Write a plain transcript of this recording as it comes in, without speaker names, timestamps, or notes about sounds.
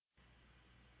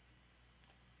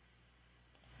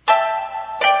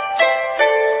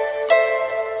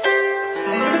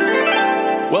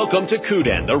Welcome to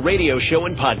KUDEN, the radio show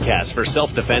and podcast for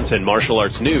self-defense and martial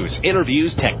arts news,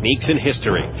 interviews, techniques, and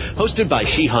history. Hosted by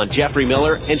Shihan Jeffrey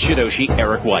Miller and Shidoshi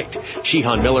Eric White.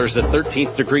 Shihan Miller is a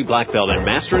 13th degree black belt and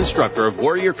master instructor of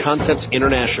Warrior Concepts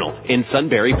International in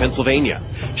Sunbury, Pennsylvania.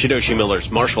 Shidoshi Miller's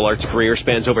martial arts career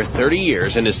spans over 30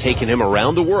 years and has taken him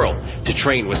around the world to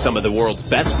train with some of the world's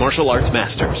best martial arts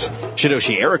masters.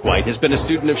 Shidoshi Eric White has been a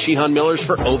student of Shihan Miller's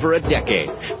for over a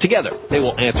decade. Together, they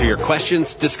will answer your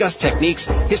questions, discuss techniques,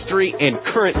 history, and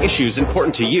current issues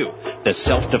important to you, the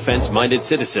self-defense-minded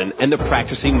citizen and the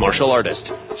practicing martial artist.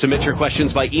 Submit your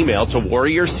questions by email to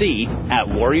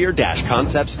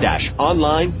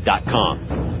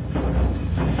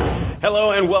warrior-concepts-online.com.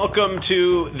 Hello and welcome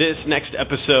to this next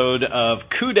episode of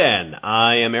KUDEN.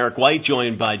 I am Eric White,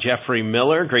 joined by Jeffrey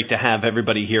Miller. Great to have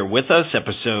everybody here with us.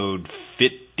 Episode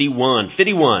 51.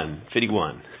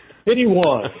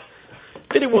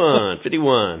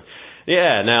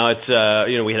 Yeah, now it's,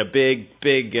 we had a big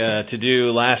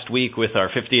to-do last week with our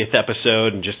 50th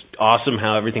episode, and just awesome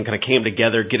how everything kind of came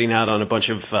together, getting out on a bunch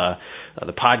of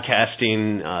the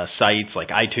podcasting sites like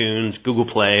iTunes, Google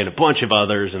Play, and a bunch of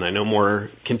others, and I know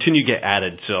more continue to get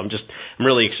added. So I'm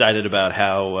really excited about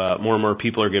how more and more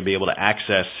people are going to be able to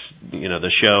access,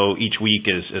 the show each week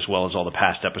as well as all the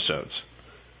past episodes.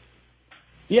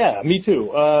 Yeah, me too.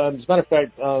 As a matter of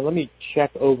fact, let me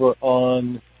check over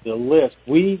on the list.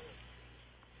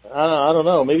 I don't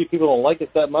know, maybe people don't like us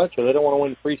that much or they don't want to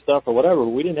win free stuff or whatever.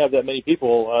 We didn't have that many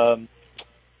people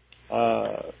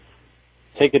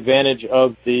take advantage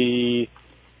of the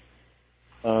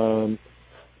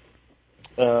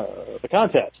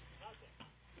contest.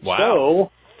 Wow.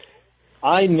 So,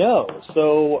 I know.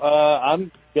 So,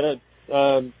 I'm going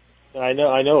to, I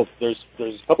know there's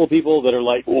a couple of people that are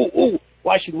like, ooh,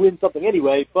 well, I should win something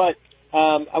anyway, but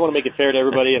I want to make it fair to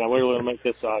everybody, and I really want to make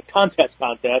this contest.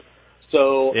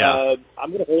 So yeah.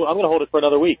 I'm gonna hold it for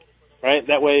another week, right?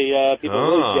 That way people are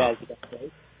really jazzed about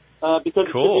it, because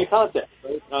cool. It's going to be a contest,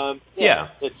 right? Yeah.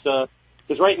 It's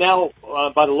because right now,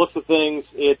 by the looks of things,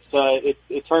 it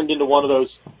turned into one of those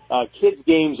kids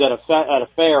games at a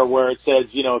fair where it says,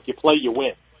 if you play, you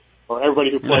win, or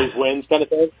everybody who plays wins, kind of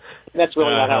thing. And that's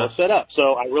really not how it's set up.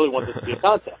 So I really want this to be a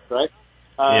contest, right?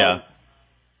 Yeah.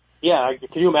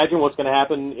 Can you imagine what's going to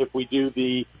happen if we do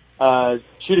the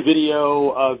shoot a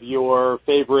video of your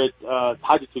favorite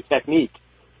taijutsu technique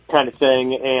kind of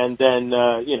thing, and then,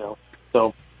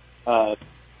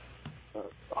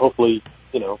 hopefully,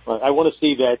 I want to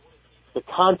see that the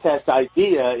contest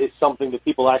idea is something that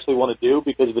people actually want to do,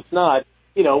 because if it's not,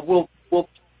 we'll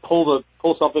pull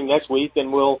something next week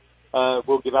and we'll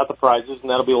give out the prizes,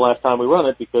 and that'll be the last time we run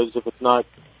it, because if it's not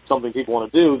something people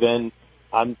want to do, then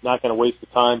I'm not going to waste the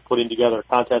time putting together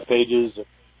contest pages and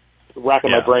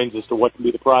racking my brains as to what can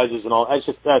be the prizes and all. That's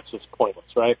just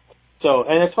pointless, right? So,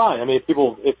 and it's fine. I mean,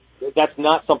 if that's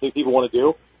not something people want to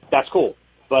do, that's cool.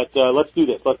 But let's do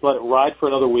this. Let's let it ride for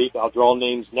another week. I'll draw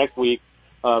names next week,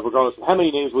 regardless of how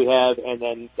many names we have, and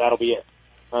then that'll be it.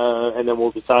 And then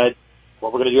we'll decide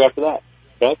what we're going to do after that.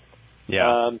 Okay?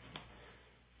 Yeah.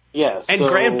 Yeah. And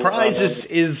grand prize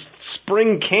is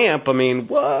spring camp. I mean,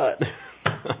 what?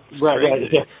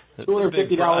 Right. Yeah.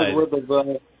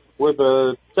 $250 worth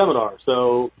of seminar.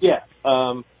 So, yeah.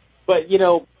 But,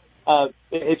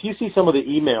 if you see some of the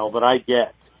email that I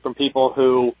get from people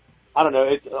who, I don't know,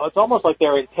 it's almost like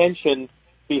their intention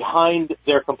behind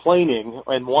their complaining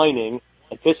and whining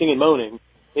and pissing and moaning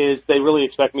is they really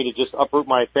expect me to just uproot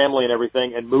my family and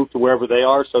everything and move to wherever they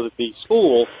are so that the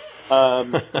school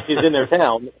is in their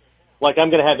town. Like I'm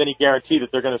going to have any guarantee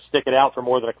that they're going to stick it out for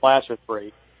more than a class or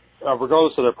three,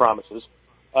 regardless of their promises.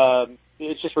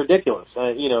 It's just ridiculous,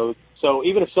 so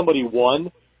even if somebody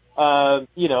won,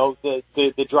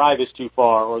 the drive is too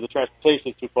far or the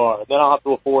transportation is too far, then I'll have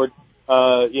to afford,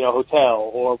 hotel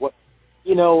or what,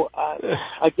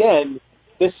 again,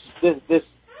 this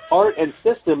art and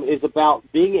system is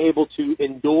about being able to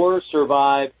endure,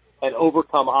 survive, and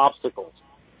overcome obstacles.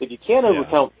 If you can't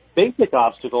overcome basic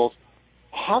obstacles,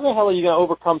 how the hell are you going to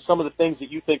overcome some of the things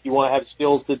that you think you want to have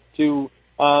skills to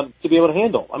be able to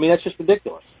handle? I mean, that's just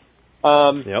ridiculous.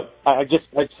 I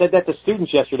said that to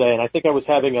students yesterday, and I think I was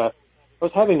having a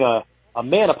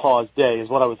menopause day is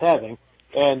what I was having,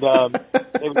 and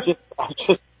it was I was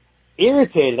just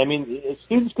irritated. I mean,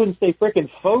 students couldn't stay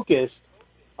freaking focused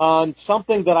on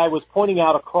something that I was pointing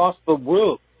out across the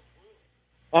room,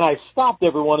 and I stopped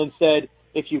everyone and said,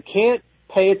 if you can't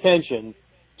pay attention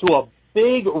to a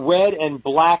big red and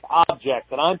black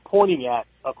object that I'm pointing at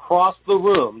across the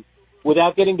room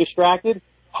without getting distracted,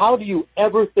 how do you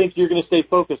ever think you're going to stay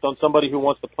focused on somebody who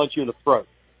wants to punch you in the throat?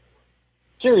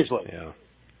 Seriously. Yeah.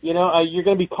 you're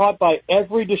going to be caught by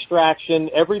every distraction,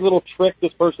 every little trick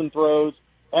this person throws,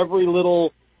 every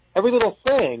little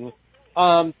thing,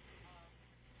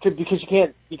 because you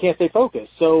can't stay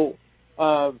focused. So,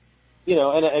 and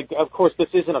of course this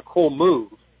isn't a cool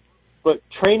move, but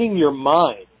training your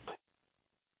mind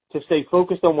to stay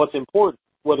focused on what's important,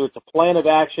 whether it's a plan of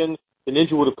action, the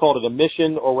ninja would have called it a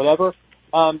mission or whatever,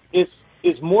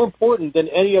 is more important than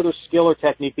any other skill or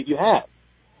technique that you have.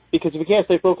 Because if you can't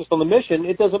stay focused on the mission,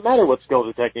 it doesn't matter what skills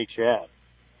or techniques you have,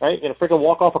 right? You're going to freaking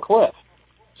walk off a cliff.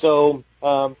 So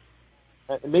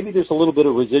maybe there's a little bit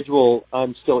of residual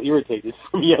I'm still irritated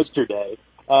from yesterday.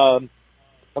 I'm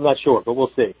not sure, but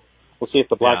we'll see. We'll see if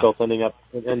the black belts end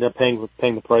up paying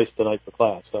the price tonight for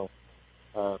class. So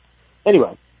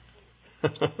anyway,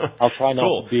 I'll try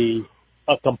not to be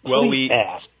a complete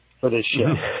ass for this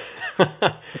show.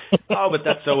 Oh, but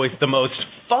that's always the most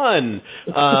fun.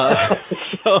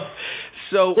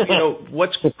 So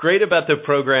what's great about the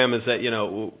program is that,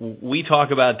 we talk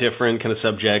about different kind of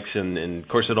subjects, and of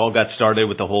course it all got started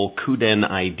with the whole KUDEN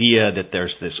idea that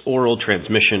there's this oral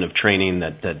transmission of training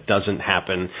that doesn't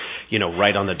happen,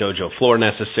 right on the dojo floor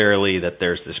necessarily, that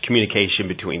there's this communication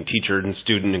between teacher and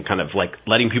student and kind of like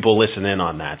letting people listen in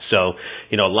on that. So,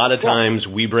 a lot of times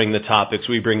we bring the topics,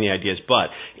 we bring the ideas,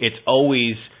 but it's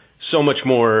always so much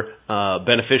more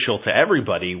beneficial to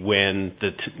everybody when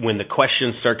the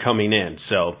questions start coming in.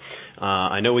 So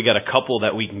I know we got a couple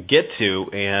that we can get to,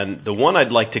 and the one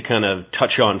I'd like to kind of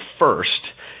touch on first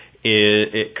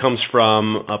it comes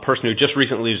from a person who just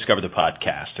recently discovered the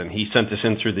podcast, and he sent this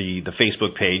in through the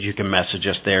Facebook page. You can message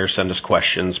us there, send us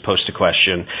questions, post a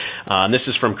question. And this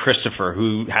is from Christopher,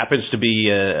 who happens to be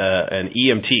an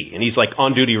EMT, and he's like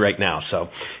on duty right now. So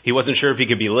he wasn't sure if he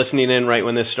could be listening in right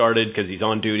when this started because he's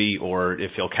on duty, or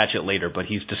if he'll catch it later. But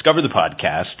he's discovered the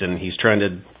podcast, and he's trying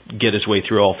to get his way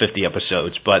through all 50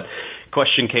 episodes. But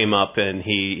question came up, and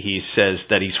he says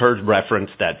that he's heard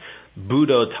reference that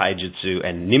Budo Taijutsu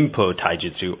and Nimpo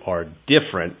Taijutsu are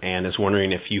different, and is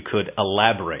wondering if you could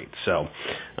elaborate. So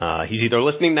he's either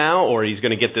listening now or he's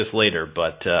going to get this later,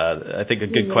 but I think a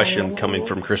good question coming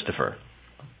from Christopher.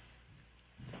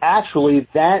 Actually,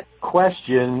 that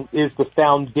question is the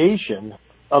foundation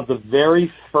of the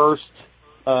very first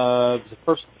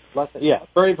lesson. Yeah,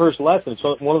 very first lesson.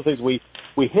 So one of the things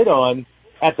we hit on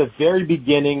at the very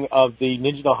beginning of the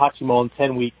Ninja no Hachimon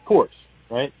 10-week course,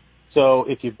 right? So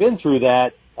if you've been through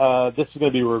that, this is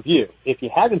going to be a review. If you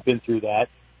haven't been through that,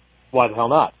 why the hell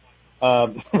not?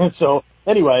 So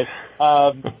anyway,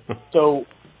 no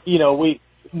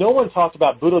one talked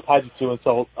about Budo Taijutsu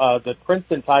until the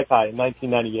Princeton Taikai in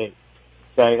 1998.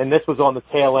 Okay, and this was on the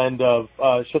tail end of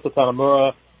Shoto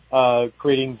Tanamura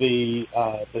creating the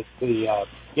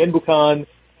Genbukan,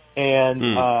 and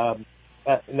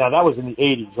now that was in the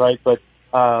 80s, right? But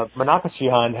Manaka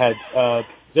Shihan had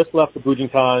just left the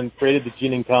Bujinkan, created the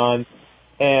Jininkan,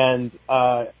 and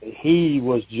he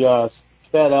was just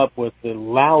fed up with the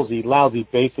lousy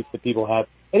basics that people have,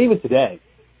 and even today,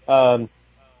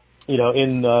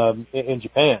 in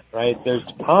Japan, right? There's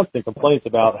constant complaints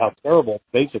about how terrible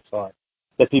basics are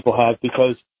that people have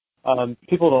because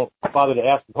people don't bother to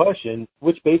ask the question,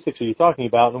 which basics are you talking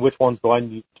about, and which ones do I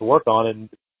need to work on, and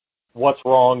what's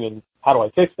wrong, and how do I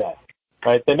fix that?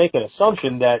 Right? They make an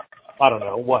assumption that I don't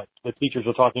know what the teachers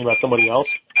are talking about somebody else.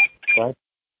 Okay?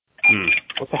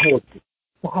 What the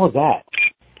hell is that?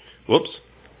 Whoops!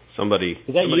 Somebody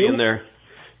you? in there.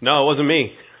 No, it wasn't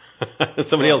me.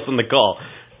 Somebody else on the call.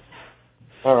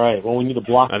 All right. Well, we need to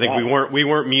block. I think that. we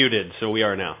weren't muted, so we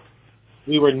are now.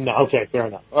 We were not. Okay, fair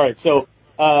enough. All right. So,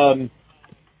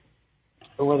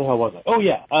 where the hell was I? Oh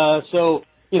yeah. So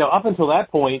up until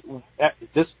that point,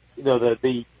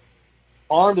 the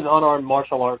armed and unarmed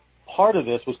martial art part of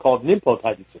this was called Nimpo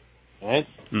Taijutsu, right?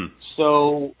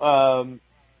 So, the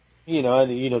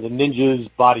ninja's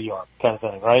body art kind of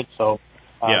thing, right? So,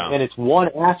 and it's one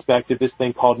aspect of this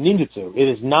thing called ninjutsu. It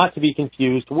is not to be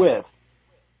confused with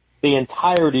the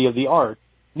entirety of the art,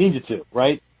 ninjutsu,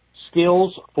 right?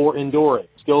 Skills for enduring,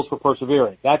 skills for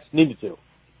persevering. That's ninjutsu.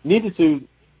 Ninjutsu,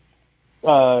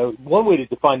 one way to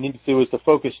define ninjutsu is to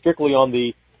focus strictly on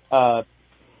the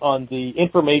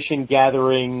information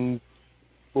gathering.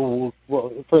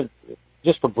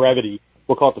 Just for brevity,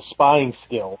 we'll call it the spying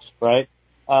skills, right?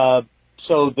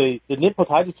 So the Nimpo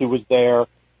Taijutsu was there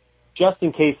just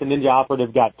in case the ninja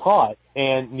operative got caught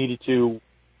and needed to,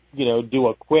 do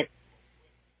a quick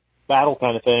battle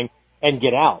kind of thing and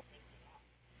get out.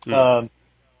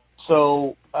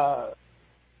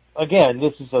 Again,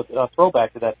 this is a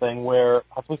throwback to that thing where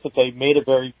Hatsumi Sensei made a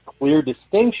very clear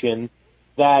distinction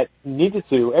that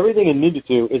ninjutsu, everything in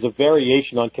ninjutsu is a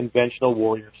variation on conventional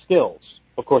warrior skills,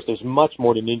 Of course, there's much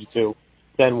more to ninjutsu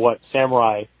than what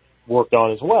samurai worked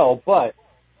on as well, but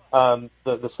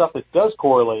the stuff that does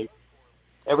correlate,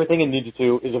 everything in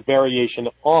ninjutsu is a variation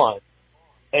on,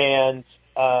 and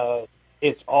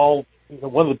it's all,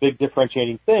 one of the big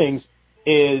differentiating things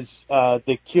is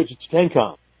the Kyojutsu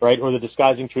Tenkan, right, or the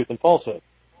disguising truth and falsehood.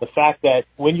 The fact that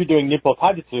when you're doing Ninpo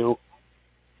Taijutsu,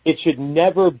 it should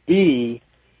never be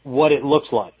what it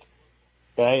looks like.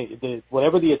 Okay,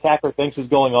 whatever the attacker thinks is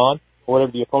going on, or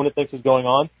whatever the opponent thinks is going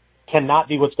on, cannot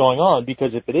be what's going on,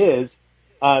 because if it is,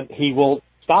 he will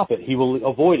stop it, he will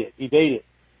avoid it, evade it,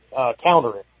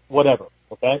 counter it, whatever.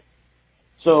 Okay,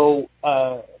 so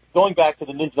going back to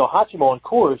the Ninja no Hachimon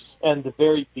course and the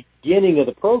very beginning of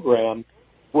the program,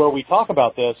 where we talk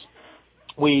about this,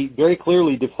 we very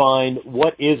clearly define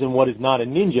what is and what is not a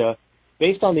ninja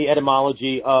based on the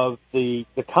etymology of the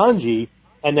kanji,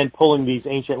 and then pulling these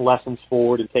ancient lessons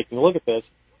forward and taking a look at this.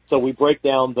 So we break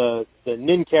down the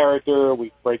nin character,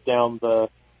 we break down the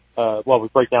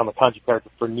kanji character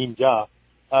for ninja,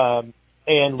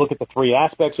 and look at the three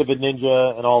aspects of a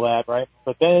ninja and all that, right?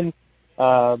 But then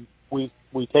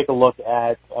we take a look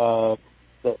at the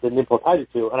Ninpo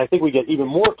Taijutsu, and I think we get even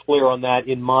more clear on that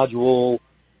in module,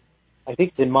 I think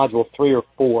it's in module 3 or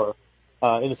 4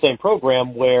 in the same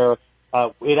program, where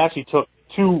it actually took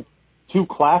two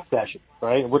class sessions,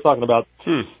 right? And we're talking about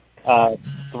 3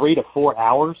 to 4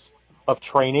 hours of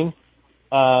training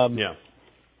over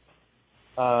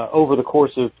the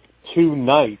course of 2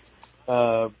 nights,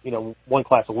 one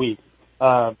class a week,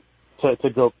 to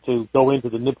go into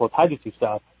the Ninpo Taijutsu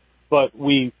stuff. But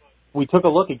we took a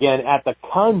look again at the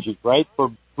kanji, right,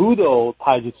 for Budo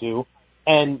Taijutsu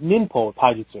and Ninpo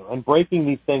Taijutsu, and breaking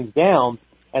these things down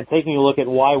and taking a look at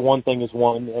why one thing is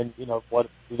one and, what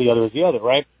the other is the other,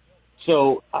 right?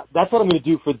 So that's what I'm going to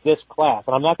do for this class,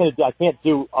 and I can't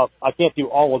do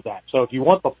all of that. So if you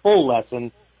want the full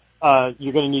lesson,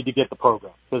 you're going to need to get the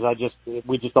program, because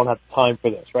we just don't have time for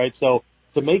this, right? So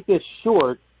to make this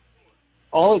short,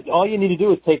 all you need to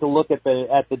do is take a look at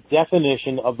the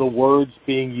definition of the words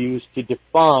being used to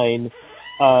define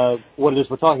what it is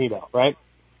we're talking about, right?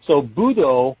 So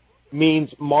Budo means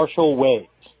martial ways.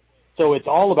 So it's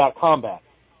all about combat,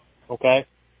 okay?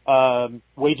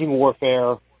 Waging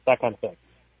warfare, that kind of thing.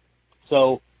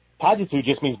 So Taijutsu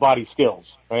just means body skills,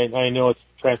 right? I know it's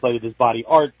translated as body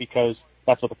art because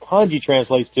that's what the kanji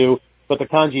translates to, but the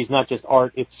kanji is not just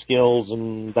art, it's skills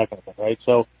and that kind of thing, right?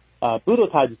 So Budo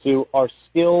Taijutsu are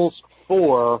skills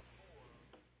for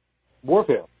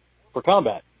warfare, for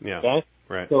combat, okay?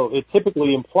 Right. So it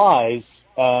typically implies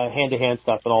hand-to-hand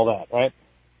stuff and all that, right?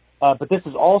 But this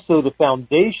is also the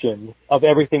foundation of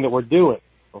everything that we're doing,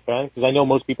 okay? Because I know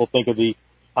most people think of the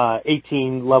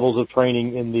 18 levels of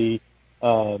training in the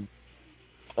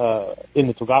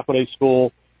Togakure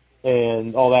school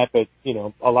and all that, but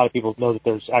a lot of people know that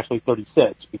there's actually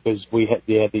 36, because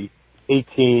they had the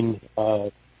 18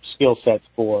 skill sets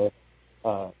for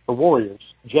warriors,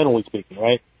 generally speaking,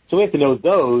 right? So we have to know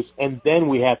those, and then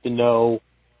we have to know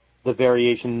the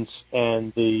variations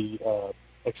and the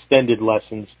extended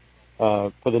lessons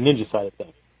for the ninja side of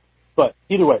things. But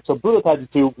either way, so Budo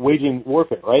Taijutsu, waging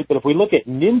warfare, right? But if we look at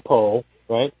Ninpo,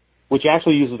 right, which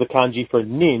actually uses the kanji for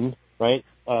nin, right,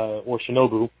 or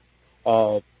shinobu,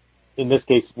 in this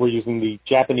case we're using the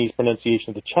Japanese pronunciation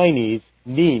of the Chinese,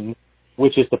 nin,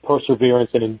 which is the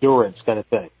perseverance and endurance kind of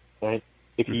thing, right?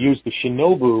 If you use the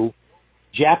shinobu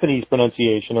Japanese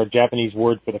pronunciation or Japanese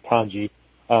word for the kanji,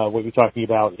 what you're talking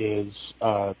about is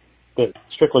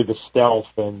strictly the stealth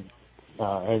and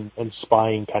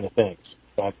spying kind of things.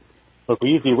 Okay? So if we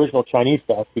use the original Chinese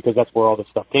stuff, because that's where all this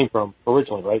stuff came from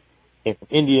originally, right? It came from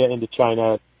India into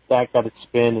China, that got its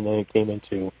spin, and then it came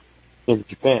into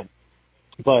Japan.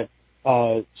 But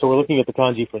so we're looking at the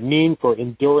kanji for nin, for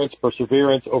endurance,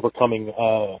 perseverance, overcoming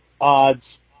odds,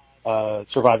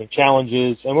 surviving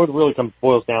challenges, and what it really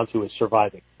boils down to is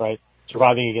surviving, right?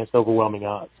 Surviving against overwhelming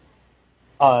odds.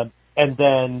 And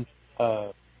then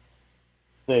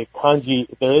the kanji,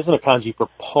 there isn't a kanji for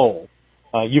po.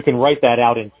 You can write that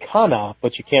out in kana,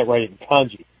 but you can't write it in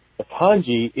kanji. The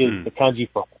kanji is the kanji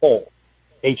for ho,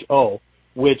 H-O,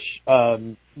 which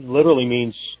literally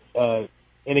means, and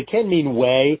it can mean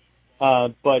way,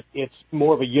 but it's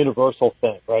more of a universal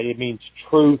thing, right? It means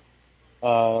truth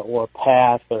or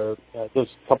path, or there's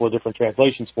a couple of different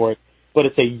translations for it, but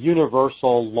it's a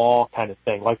universal law kind of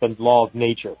thing, like the law of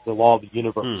nature, the law of the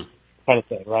universe kind of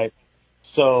thing, right?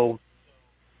 So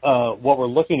what we're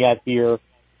looking at here,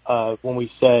 when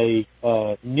we say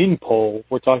ninpo,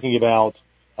 we're talking about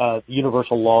the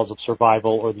universal laws of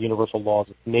survival or the universal laws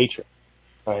of nature,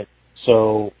 right?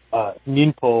 So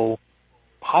ninpo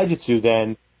taijutsu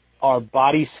then are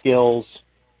body skills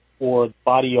or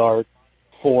body art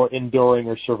for enduring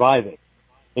or surviving.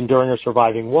 Enduring or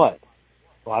surviving what?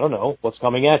 Well, I don't know. What's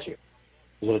coming at you?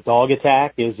 Is it a dog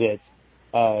attack? Is it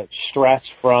stress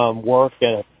from work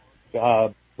and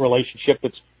a relationship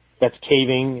that's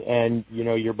caving and,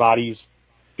 your body's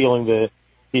feeling the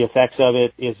effects of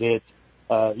it? Is it,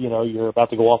 you're about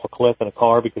to go off a cliff in a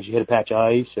car because you hit a patch of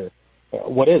ice? Or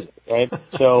what is it, right?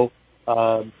 So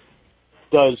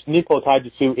does Ninpo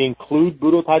Taijutsu include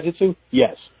Budo Taijutsu?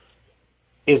 Yes.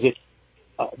 Is it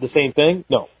the same thing?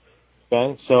 No.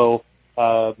 Okay, so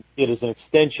it is an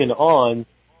extension on,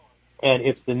 and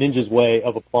it's the ninja's way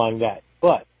of applying that.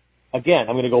 But, again,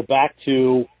 I'm going to go back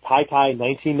to Tai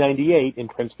 1998 in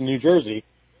Princeton, New Jersey,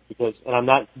 and I'm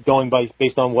not going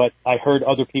based on what I heard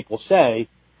other people say,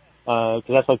 because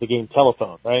that's like the game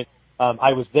telephone, right?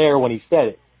 I was there when he said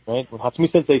it, right? When Hatsumi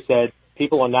Sensei said,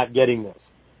 people are not getting this,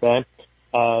 okay?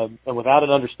 And without an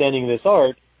understanding of this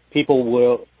art, people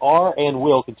will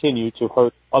continue to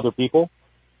hurt other people.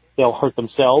 They'll hurt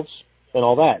themselves and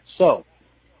all that. So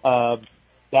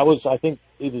that was, I think,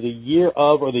 either the year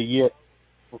of or the year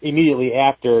immediately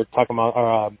after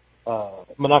Manaka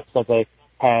Sensei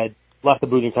had left the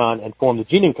Budokan and formed the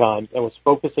Jininkan and was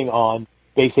focusing on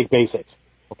basics,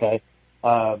 okay?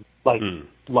 Like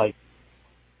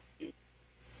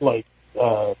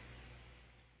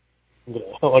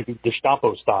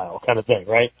Gestapo style kind of thing,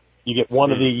 right? You get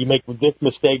you make this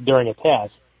mistake during a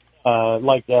test,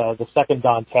 like the second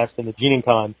Dan test in the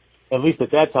Jininkan, at least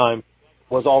at that time,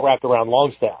 was all wrapped around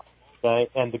Longstaff, okay?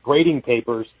 And the grading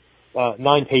papers,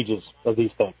 9 pages of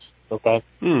these things, okay?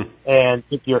 And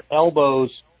if your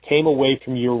elbows came away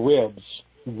from your ribs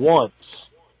once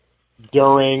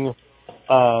during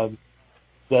the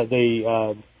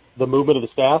movement of the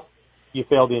staff, you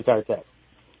failed the entire test.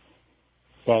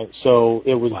 Okay, so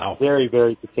it was very,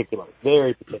 very particular,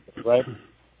 right?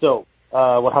 So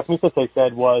what Hatsumi Sensei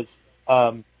said was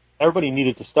everybody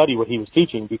needed to study what he was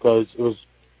teaching because it was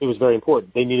very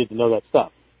important. They needed to know that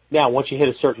stuff. Now, once you hit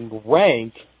a certain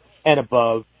rank and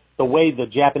above, the way the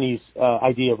Japanese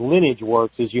idea of lineage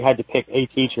works is you had to pick a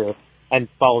teacher and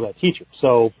follow that teacher.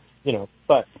 So, he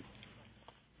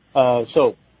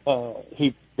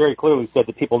very clearly said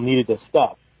that people needed this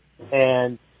stuff.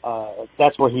 And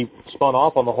that's where he spun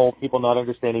off on the whole people not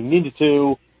understanding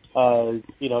ninjutsu,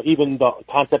 even the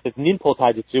concept of Ninpo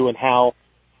Taijutsu and how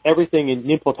everything in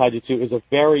Ninpo Taijutsu is a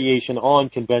variation on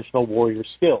conventional warrior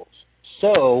skills.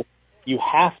 So you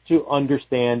have to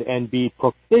understand and be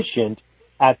proficient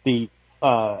at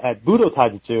Budo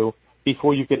Taijutsu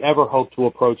before you could ever hope to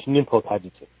approach Ninpo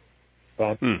Taijutsu.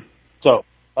 Okay? So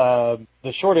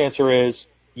the short answer is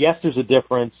yes, there's a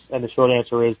difference, and the short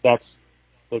answer is that's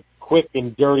the quick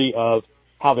and dirty of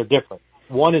how they're different.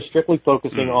 One is strictly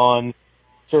focusing on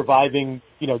surviving,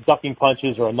 ducking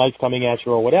punches or a knife coming at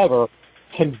you or whatever,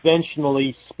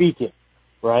 conventionally speaking,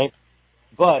 right?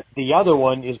 But the other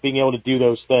one is being able to do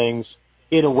those things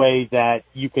in a way that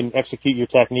you can execute your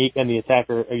technique and the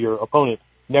attacker or your opponent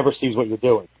never sees what you're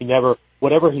doing.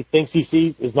 Whatever he thinks he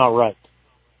sees is not right,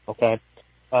 okay?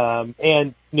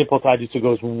 And Ninpo Taijutsu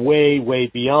goes way, way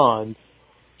beyond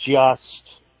just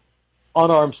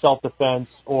unarmed self-defense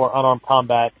or unarmed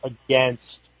combat against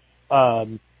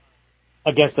an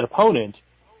opponent,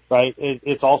 right?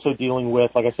 It's also dealing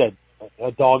with, like I said,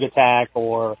 a dog attack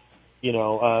or,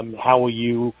 how will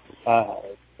you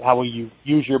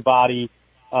use your body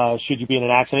should you be in an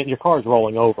accident and your car's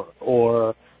rolling over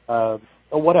or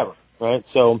whatever, right?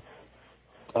 So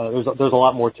there's a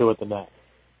lot more to it than that.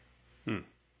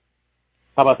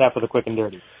 How about that for the quick and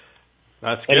dirty?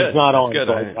 That's and good. He's not on, good.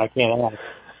 so I can't ask.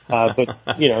 But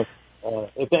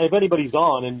if anybody's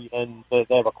on and they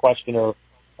have a question or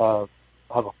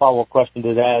have a follow-up question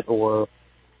to that, or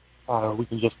we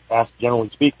can just ask generally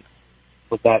speaking,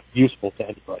 was that useful to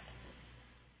anybody?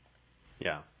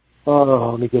 Yeah.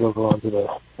 Let me get over onto the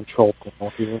control panel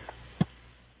here.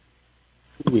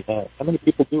 Who do we have? How many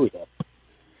people do we have?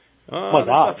 Oh my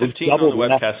God, 15 on the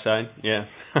webcast side. Yeah.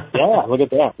 Yeah, look at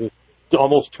that. We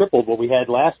almost tripled what we had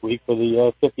last week for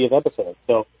the 50th episode.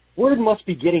 So word must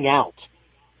be getting out.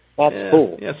 That's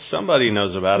cool. Yeah, somebody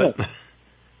knows about it.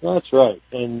 That's right.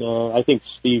 And I think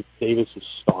Steve Davis is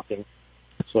stalking.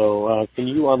 So can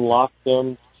you unlock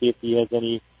them, see if he has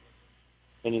any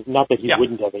not that he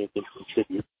wouldn't have anything to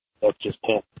contribute. That's just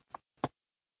him.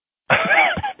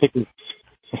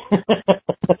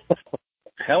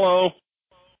 Hello.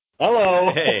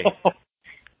 Hello. Hey.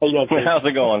 How you doing? How's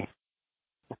it going?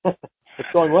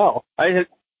 It's going well. I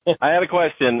had a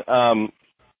question.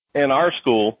 In our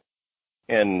school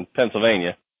in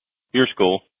Pennsylvania, your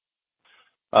school,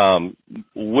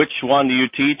 Which one do you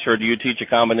teach, or do you teach a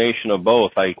combination of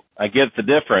both? I get the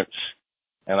difference,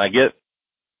 and I get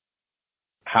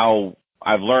how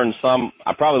I've learned some.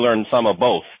 I probably learned some of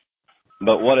both.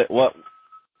 But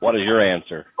what is your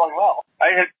answer? Going well. I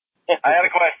had a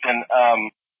question.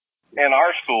 In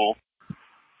our school.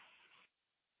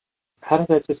 How did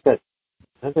that just get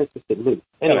loose?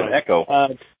 Anyway, an echo.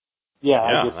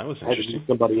 Yeah, that was I had to interesting. use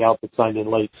somebody else that signed in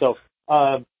late. So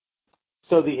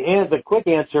the quick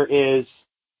answer is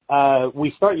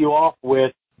we start you off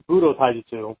with Budo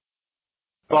Taijutsu,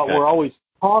 but we're always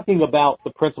talking about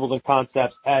the principles and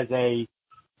concepts as a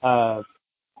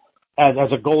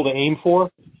goal to aim for.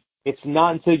 It's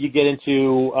not until you get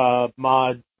into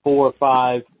mod 4 or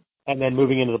 5 and then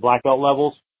moving into the black belt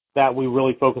levels that we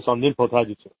really focus on Ninpo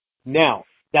Taijutsu. Now,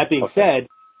 that being said,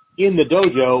 in the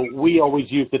dojo, we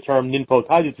always use the term Ninpo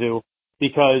Taijutsu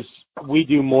because we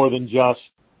do more than just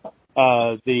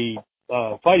the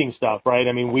fighting stuff, right?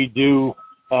 I mean, we do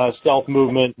stealth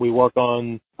movement, we work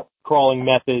on crawling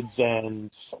methods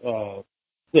and,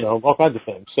 all kinds of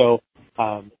things. So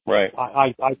right.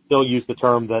 I still use the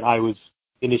term that I was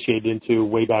initiated into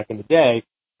way back in the day.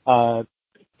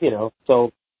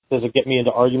 So does it get me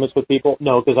into arguments with people?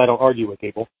 No, because I don't argue with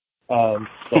people.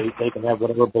 They can have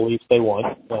whatever beliefs they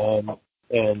want,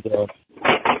 and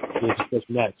it's just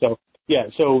that. So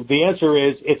so the answer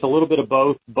is it's a little bit of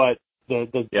both, but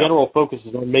the general focus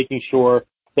is on making sure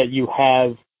that you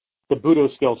have the Budo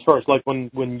skills first. Like when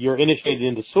you're initiated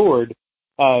into sword,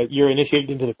 you're initiated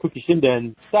into the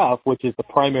Kukishinden stuff, which is the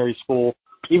primary school.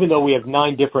 Even though we have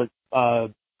 9 different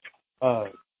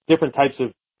types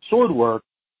of sword work,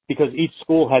 because each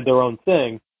school had their own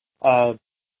thing,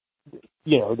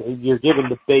 you're given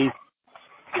the base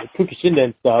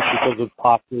Kukishinden stuff because of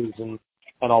postures and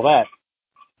all that.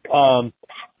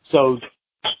 So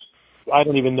I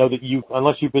don't even know that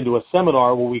unless you've been to a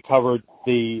seminar where we covered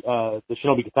the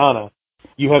Shinobi Katana,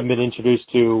 you haven't been introduced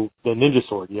to the ninja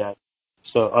sword yet.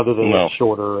 So other than it's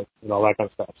shorter and all that kind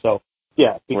of stuff. So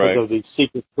because of the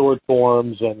secret sword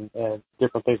forms and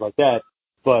different things like that.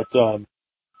 But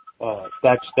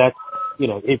that's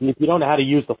if you don't know how to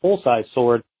use the full size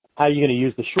sword, how are you going to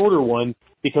use the shorter one?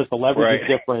 Because the leverage is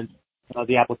different,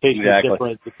 the application is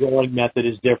different, the drilling method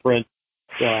is different.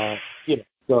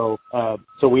 So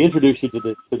we introduce you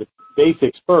to the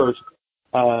basics first,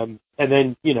 and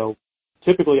then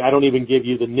typically I don't even give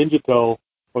you the ninjato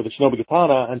or the Shinobi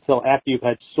Katana until after you've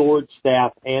had sword,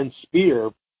 staff, and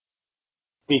spear,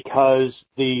 because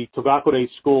the Togakure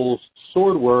school's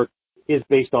sword work is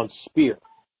based on spear,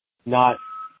 not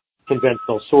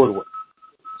conventional sword work.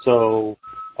 So,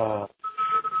 and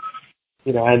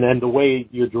then the way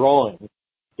you're drawing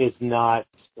is not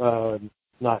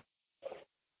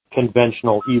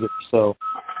conventional either. So,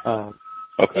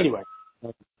 anyway,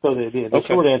 so the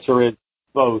short answer is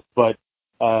both, but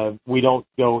we don't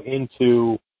go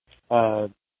into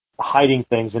hiding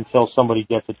things until somebody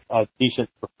gets a decent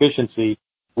proficiency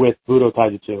with Budo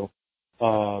Taijutsu,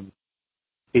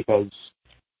 because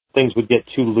things would get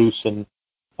too loose and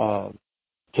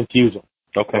confusing.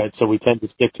 Okay. Right? So we tend to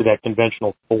stick to that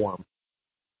conventional form.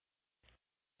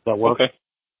 Does that work? Okay.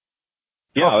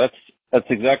 Yeah, that's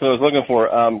exactly what I was looking for.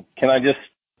 Can I just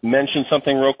mention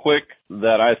something real quick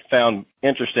that I found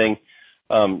interesting?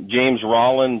 James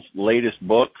Rollins' latest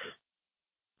book,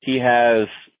 he has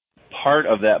part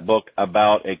of that book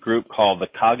about a group called the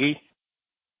Kagi,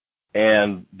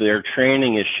 and their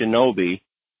training is shinobi.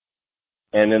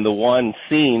 And in the one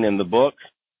scene in the book,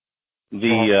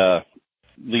 the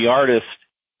artist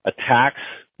attacks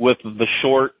with the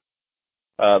shorter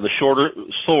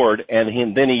sword,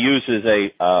 and then he uses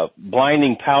a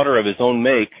blinding powder of his own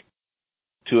make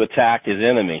to attack his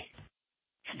enemy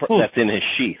that's in his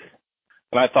sheath.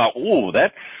 And I thought, ooh,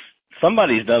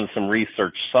 somebody's done some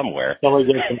research somewhere. Well,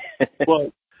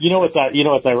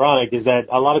 what's ironic is that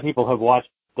a lot of people have watched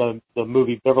the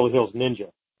movie Beverly Hills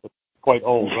Ninja. It's quite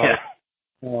old, right?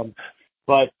 Yeah.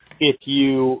 But if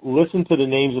you listen to the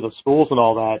names of the schools and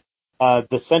all that,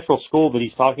 the central school that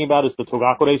he's talking about is the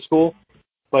Togakure school,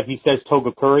 but he says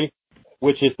Togakuri,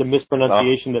 which is the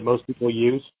mispronunciation that most people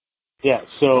use. Yeah,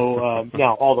 so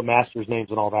now all the masters' names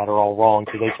and all that are all wrong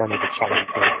because they turn into Chinese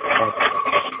names.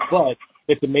 But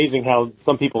it's amazing how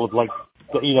some people have,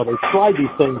 they tried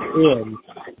these things in,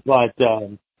 but,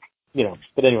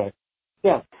 but anyway.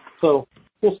 Yeah, so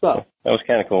cool stuff. That was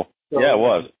kind of cool. So, yeah, it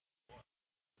was.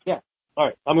 Yeah. All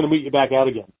right, I'm going to meet you back out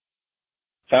again.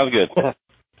 Sounds good.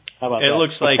 How about it that?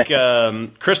 looks like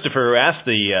Christopher asked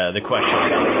the question.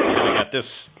 We got this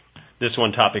this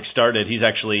one topic started, he's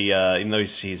actually, even though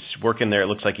he's working there, it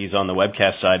looks like he's on the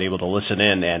webcast side, able to listen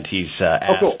in, and he's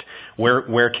asked, cool.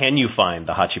 where can you find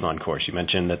the Hachiman course? You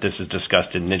mentioned that this is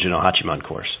discussed in Ninja no Hachiman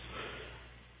course.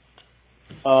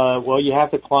 Well, you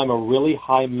have to climb a really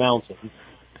high mountain,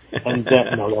 and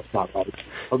then, no, that's not right.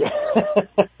 Okay.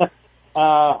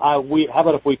 How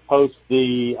about if we post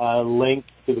the link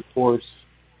to the course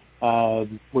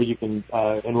where you can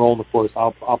enroll in the course?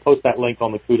 I'll post that link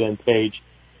on the KUDEN page,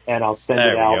 and I'll send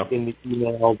it out in the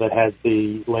email that has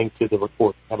the link to the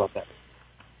report. How about that?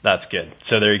 That's good.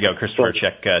 So there you go, Christopher.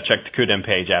 Check the KUDEN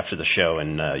page after the show,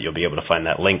 and you'll be able to find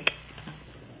that link.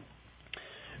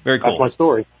 Very cool. That's my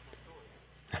story.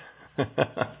 All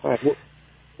right.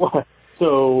 Well,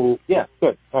 so yeah,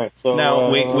 good. All right. So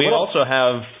now we also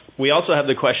have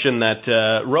the question that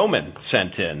Roman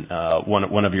sent in,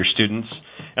 one of your students,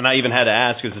 and I even had to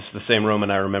ask, is this the same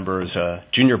Roman I remember as a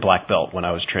junior black belt when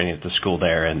I was training at the school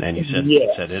there? And you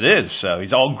said it is. So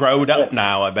he's all grown up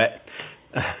now, I bet.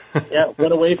 Yeah,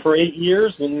 went away for 8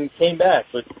 years and came back.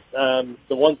 But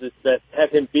the ones that had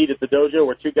him beat at the dojo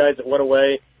were two guys that went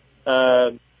away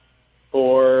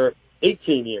for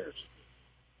 18 years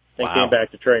and came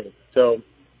back to training. So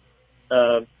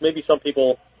maybe some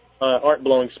people aren't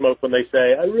blowing smoke when they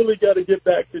say, I really got to get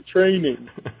back to training.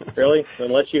 Really?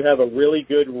 Unless you have a really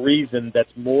good reason that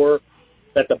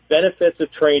the benefits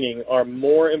of training are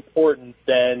more important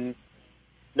than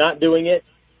not doing it,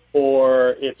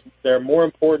 or they're more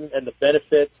important and the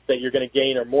benefits that you're going to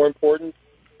gain are more important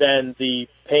than the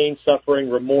pain, suffering,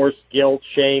 remorse, guilt,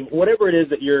 shame, whatever it is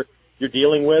that you're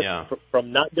dealing with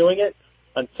from not doing it.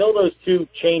 Until those two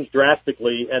change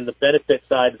drastically and the benefit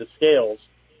side of the scales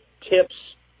tips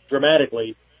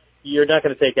dramatically, you're not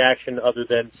going to take action other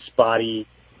than spotty,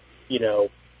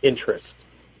 interest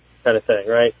kind of thing,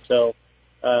 right? So,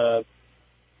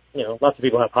 lots of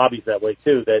people have hobbies that way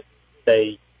too, that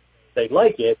they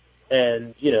like it,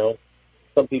 and,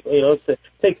 some people,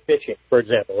 take fishing, for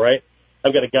example, right?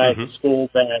 I've got a guy at the school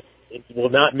that will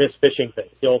not miss fishing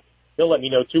things. He'll let me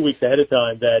know 2 weeks ahead of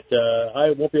time that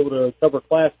I won't be able to cover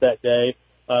class that day.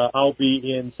 I'll be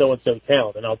in so-and-so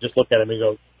town, and I'll just look at him and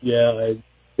go,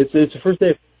 it's the first day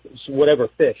of whatever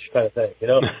fish kind of thing,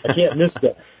 I can't miss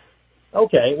that.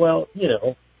 Okay, well,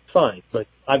 fine, but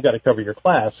I've got to cover your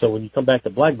class, so when you come back to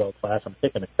black belt class, I'm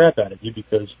kicking the crap out of you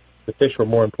because the fish were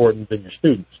more important than your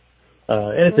students.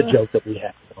 And it's a joke that we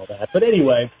have and all that. But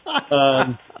anyway,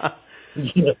 I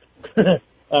think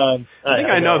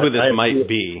I know who this might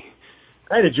be.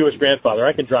 I had a Jewish grandfather.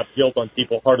 I can drop guilt on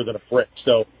people harder than a brick.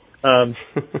 So,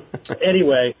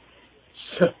 anyway,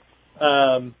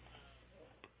 but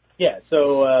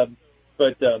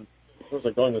where was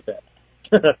I going with that?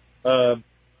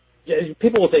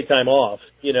 People will take time off,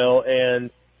 and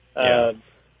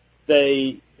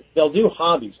they'll do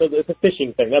hobbies. So it's a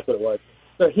fishing thing. That's what it was.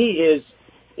 So he is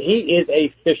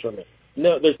a fisherman.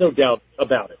 No, there's no doubt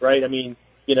about it, right? I mean,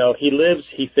 he lives,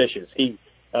 he fishes. He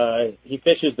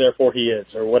fishes, therefore he is,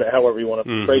 or however you want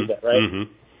to phrase that, right?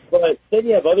 Mm-hmm. But then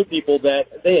you have other people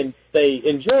that they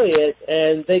enjoy it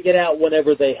and they get out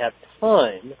whenever they have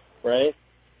time, right?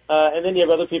 And then you have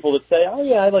other people that say, oh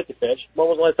yeah, I like to fish. When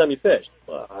was the last time you fished?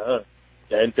 Well, I don't know,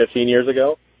 10, 15 years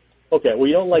ago. Okay, well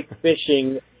you don't like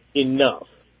fishing enough,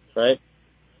 right?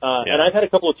 And I've had a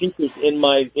couple of teachers in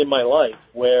my life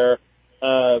where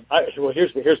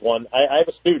here's one. I have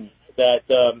a student that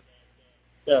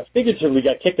figuratively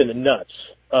got kicked in the nuts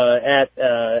at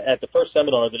the first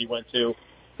seminar that he went to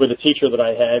with a teacher that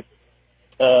I had.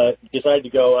 Decided to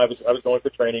go. I was going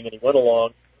for training, and he went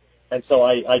along. And so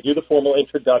I do the formal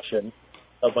introduction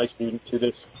of my student to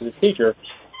this teacher,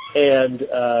 and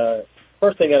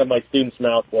first thing out of my student's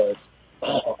mouth was,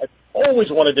 "Oh, I've always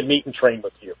wanted to meet and train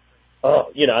with you."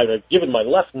 Oh, I've given my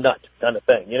left nut kind of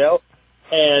thing,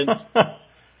 And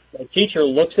my teacher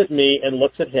looks at me and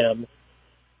looks at him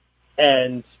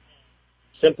and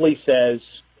simply says,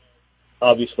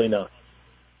 obviously not.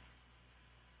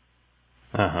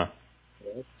 Uh-huh.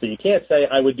 So you can't say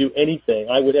I would do anything.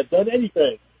 I would have done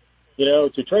anything,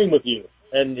 to train with you.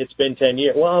 And it's been 10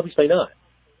 years. Well, obviously not.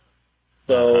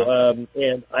 So,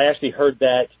 and I actually heard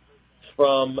that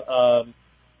from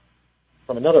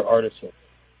another artist who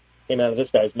came out of this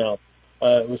guy's mouth.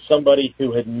 It was somebody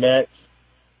who had met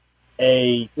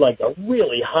a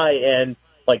really high-end,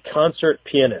 concert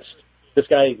pianist. This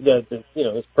guy,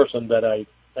 this person that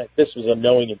this was a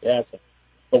knowing in passing.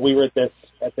 But we were at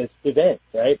this event,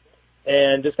 right?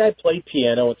 And this guy played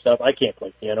piano and stuff. I can't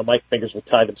play piano. My fingers would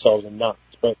tie themselves in knots.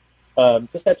 But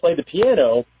this guy played the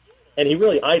piano, and he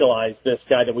really idolized this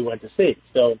guy that we went to see.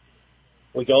 So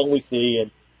we go and we see,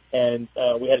 and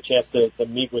we had a chance to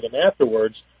meet with him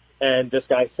afterwards. And this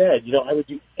guy said, I would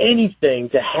do anything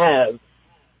to have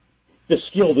the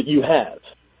skill that you have.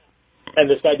 And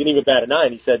this guy didn't even bat an eye,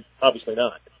 and he said, obviously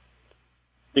not.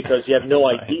 Because you have no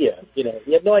idea,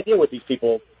 you have no idea what these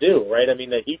people do, right? I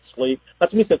mean, they eat, sleep.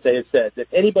 Hatsumi Sensei has said that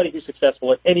anybody who's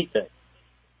successful at anything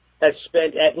has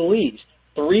spent at least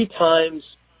 3 times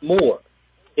more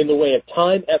in the way of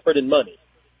time, effort, and money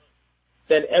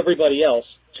than everybody else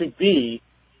to be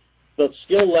the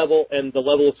skill level and the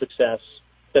level of success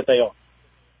that they are,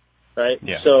 right?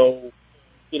 Yeah. So,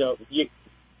 you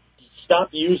stop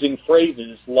using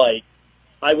phrases like,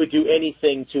 I would do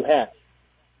anything to have.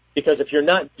 Because if you're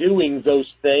not doing those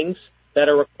things that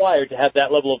are required to have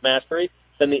that level of mastery,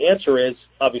 then the answer is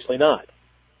obviously not.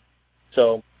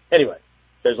 So, anyway,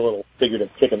 there's a little figurative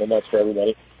kick in the nuts for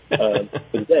everybody for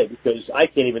the day, because I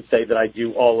can't even say that I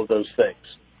do all of those things,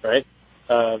 right?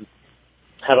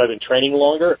 Have I been training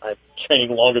longer? I'm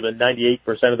training longer than 98%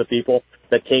 of the people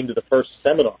that came to the first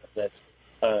seminar that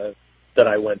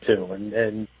I went to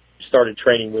and started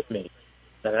training with me.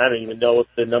 And I don't even know if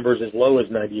the number's as low as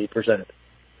 98%.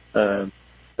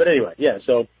 But anyway,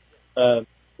 so that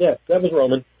was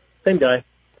Roman. Same guy.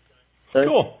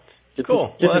 Cool.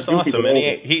 Well, that's awesome.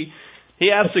 And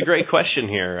he asked a great question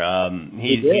here.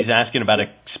 He's asking about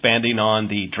expanding on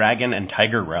the dragon and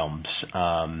tiger realms.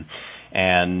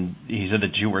 And he said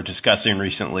that you were discussing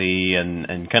recently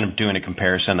and kind of doing a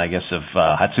comparison, I guess, of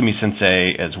Hatsumi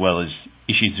Sensei as well as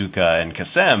Ishizuka and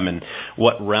Kasem and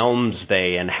what realms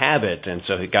they inhabit. And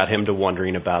so it got him to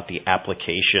wondering about the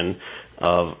application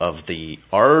of the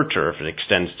art, or if it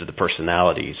extends to the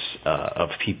personalities of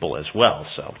people as well.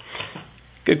 So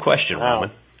good question, wow.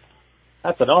 Roman.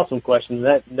 That's an awesome question.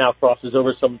 That now crosses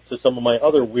over to some of my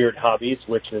other weird hobbies,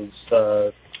 which is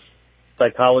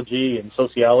psychology and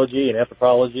sociology and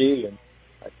anthropology. And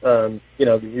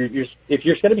if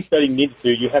you're going to be studying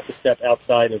ninjutsu, you have to step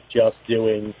outside of just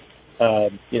doing,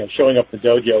 showing up at the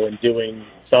dojo and doing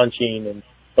sanshin and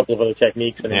a couple of other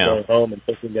techniques, and then going home and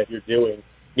thinking that you're doing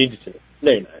ninjutsu. No,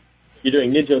 you're not. You're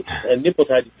doing Nippo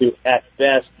Taijutsu at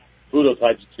best, Budo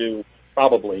Taijutsu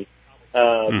probably.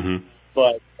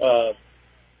 But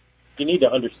you need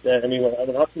to understand,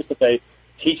 when Hatsumi Sensei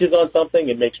teaches on something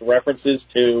and makes references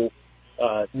to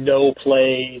no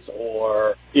plays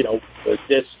or,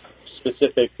 this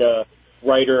specific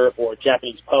writer or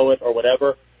Japanese poet or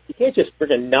whatever, you can't just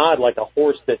freaking nod like a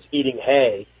horse that's eating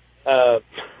hay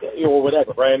or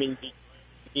whatever, right?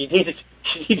 You need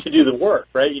to do the work,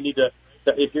 right? You need to,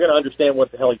 if you're going to understand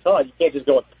what the hell he taught, you can't just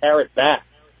go and parrot back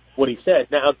what he said.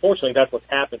 Now, unfortunately, that's what's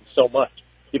happened so much.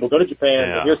 People go to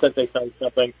Japan, they hear Sensei saying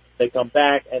something, they come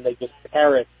back, and they just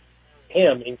parrot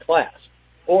him in class.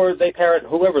 Or they parrot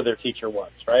whoever their teacher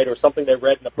was, right? Or something they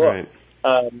read in a book.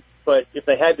 Right. But if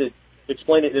they had to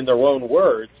explain it in their own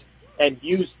words and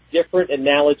use different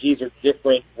analogies or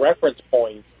different reference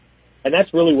points, and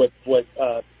that's really what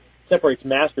separates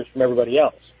masters from everybody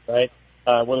else, right?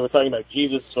 Whether we're talking about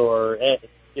Jesus or,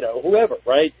 whoever,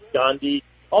 right? Gandhi,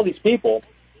 all these people,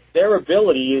 their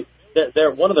ability,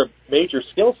 one of their major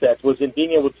skill sets was in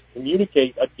being able to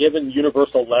communicate a given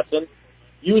universal lesson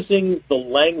using the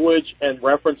language and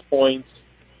reference points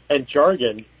and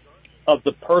jargon of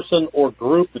the person or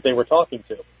group that they were talking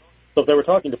to. So if they were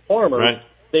talking to farmers,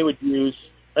 they would use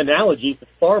analogies that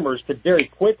farmers could very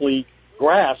quickly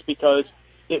grasp because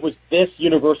it was this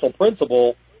universal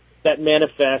principle that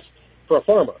manifests for a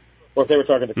farmer. Or if they were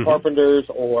talking to carpenters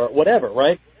or whatever,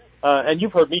 right? And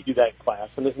you've heard me do that in class,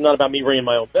 and this is not about me ringing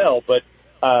my own bell, but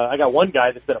I got one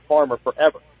guy that's been a farmer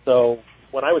forever. So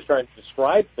when I was trying to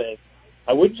describe things,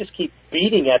 I wouldn't just keep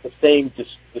beating at the same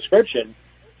description.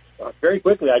 Very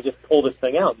quickly, I just pull this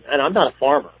thing out. And I'm not a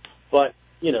farmer, but,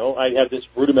 I have this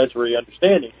rudimentary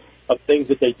understanding of things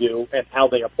that they do and how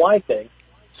they apply things.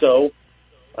 So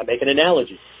I make an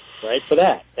analogy, right, for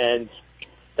that. And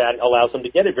that allows them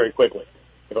to get it very quickly.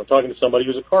 If I'm talking to somebody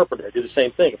who's a carpenter, I do the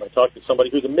same thing. If I talk to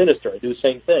somebody who's a minister, I do the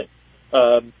same thing.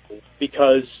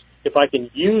 Because if I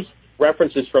can use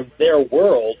references from their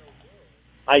world,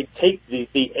 I take the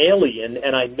alien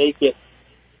and I make it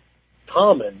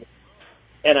common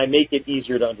and I make it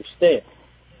easier to understand,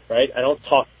 right? I don't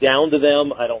talk down to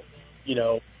them. I don't,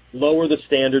 lower the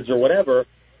standards or whatever.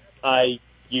 I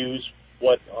use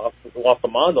what off the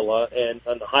mandala and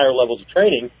on the higher levels of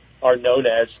training are known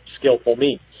as skillful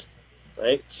means,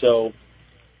 right? So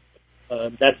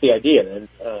that's the idea. And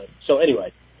so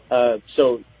anyway, and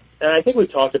I think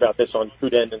we've talked about this on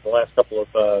KUDEN in the last couple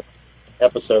of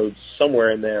episodes,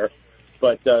 somewhere in there.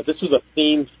 But this was a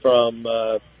theme from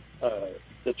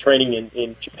the training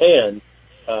in Japan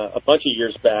a bunch of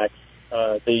years back.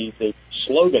 The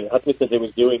slogan, Hatsumi Sensei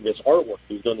was doing this artwork.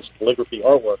 He was doing this calligraphy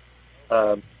artwork.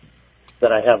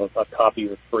 that I have a copy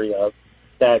or three of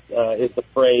that is the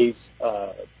phrase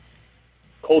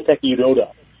Koteki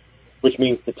Roda, which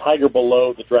means the tiger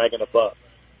below, the dragon above.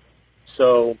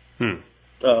 So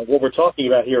what we're talking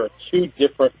about here are two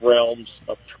different realms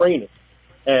of training,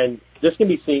 and this can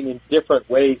be seen in different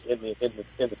ways in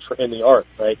the art.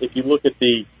 Right? If you look at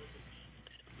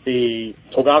the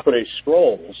Togakure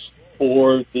scrolls,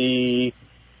 or it would be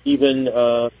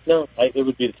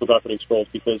the Togakure scrolls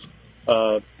because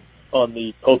on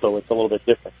the Koto it's a little bit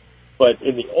different. But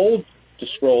in the old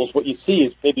scrolls, what you see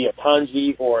is maybe a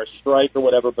kanji or a strike or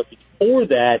whatever, but before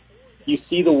that, you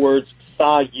see the words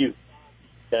sa-yu,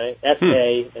 okay?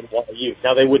 S-A and Y-U.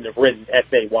 Now, they wouldn't have written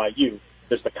S-A-Y-U.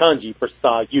 There's the kanji for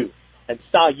sa-yu. And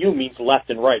sa-yu means left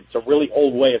and right. It's a really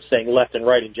old way of saying left and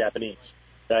right in Japanese,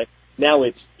 okay? Now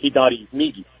it's hidari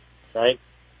migi, right?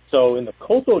 So in the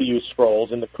Kotoryu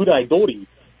scrolls, in the Kudai-dori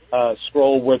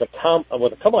scroll where the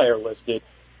kamae are listed,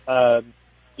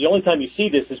 the only time you see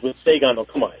this is with Seigan no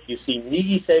Kamae. You see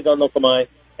Migi Seigan no Kamae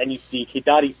and you see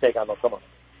Hidari Seigan no Kamae,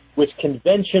 which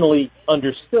conventionally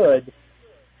understood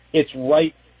it's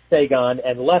right Seigan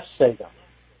and left Seigan.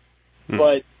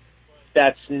 But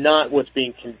that's not what's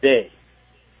being conveyed.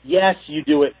 Yes, you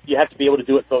do it. You have to be able to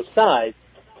do it both sides,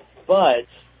 but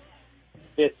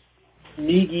it's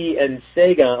Migi and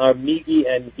Seigan, or Migi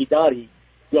and Hidari,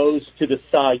 goes to the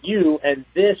Sa-yu, and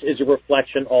this is a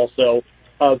reflection also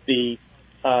of the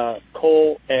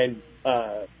Ko and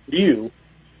Ryu,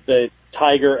 the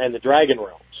tiger and the dragon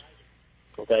realms.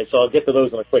 Okay, so I'll get to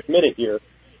those in a quick minute here,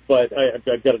 but I've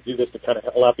got to do this to kind of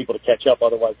allow people to catch up,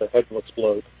 otherwise their heads will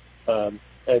explode. And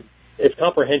if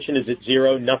comprehension is at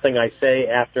zero, nothing I say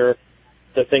after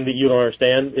the thing that you don't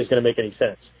understand is going to make any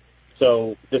sense.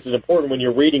 So this is important when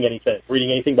you're reading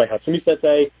anything by Hatsumi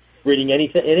Sensei, reading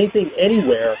anything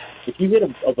anywhere. If you hit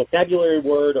a vocabulary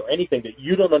word or anything that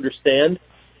you don't understand,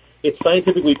 it's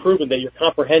scientifically proven that your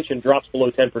comprehension drops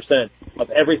below 10% of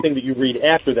everything that you read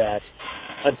after that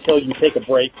until you take a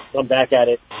break, come back at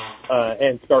it,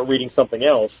 and start reading something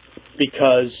else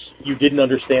because you didn't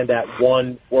understand that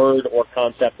one word or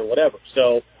concept or whatever.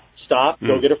 So stop,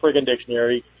 go get a friggin'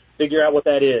 dictionary, figure out what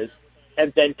that is,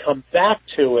 and then come back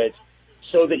to it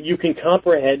so that you can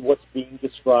comprehend what's being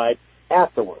described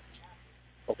afterwards.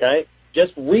 Okay?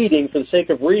 Just reading for the sake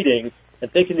of reading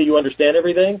and thinking that you understand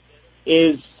everything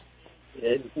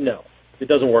no, it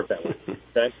doesn't work that way.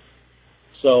 Okay?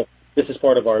 So this is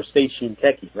part of our Seishun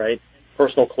Teki, right?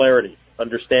 Personal clarity,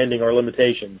 understanding our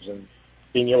limitations, and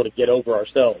being able to get over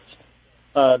ourselves.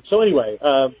 So anyway,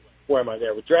 where am I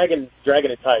there? With Dragon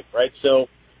and Tiger, right? So,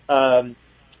 I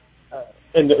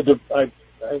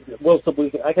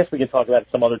guess we can talk about it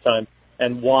some other time,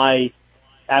 and why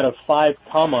out of 5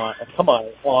 kamae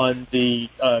on the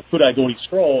Kudai-dori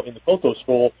scroll, in the Koto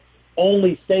scroll,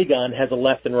 only Seigan has a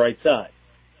left and right side.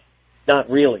 Not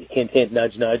really. Hint, hint,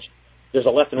 nudge, nudge. There's a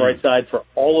left and right side for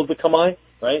all of the kamae,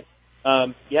 right?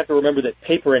 You have to remember that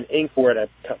paper and ink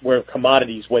were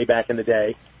commodities way back in the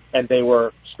day, and they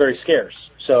were very scarce.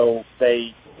 So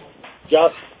they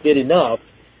just did enough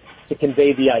to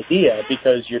convey the idea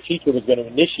because your teacher was going to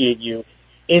initiate you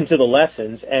into the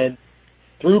lessons and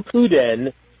through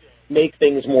Kuden make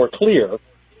things more clear,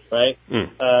 right?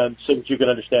 So that you can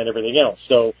understand everything else.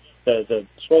 So the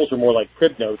scrolls are more like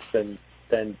crib notes than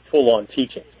full-on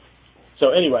teaching. So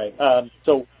anyway,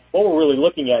 so what we're really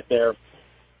looking at there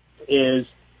is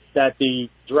that the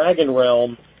dragon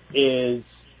realm is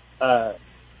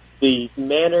the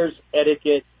manners,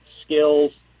 etiquette,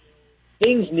 skills,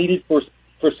 things needed for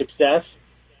success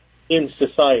in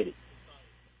society.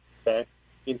 Okay?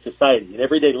 In society, in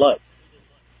everyday life.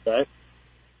 Okay?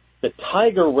 The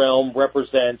tiger realm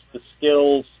represents the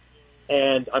skills,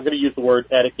 and I'm going to use the word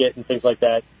etiquette and things like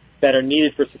that are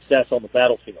needed for success on the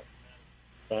battlefield.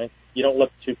 Okay? You don't let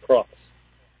the two cross.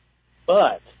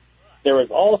 But there is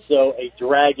also a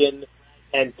dragon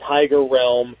and tiger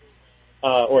realm,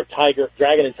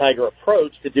 dragon and tiger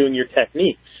approach to doing your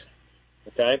techniques.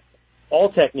 Okay?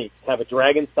 All techniques have a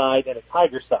dragon side and a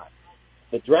tiger side.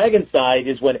 The dragon side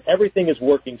is when everything is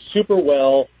working super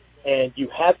well and you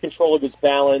have control of his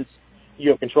balance, you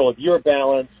have control of your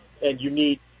balance, and you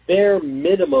need bare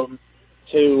minimum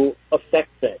to affect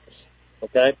things.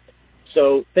 Okay?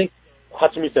 So think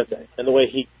Hatsumi Sensei and the way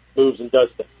he moves and does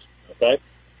things. Okay?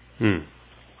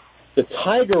 The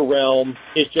tiger realm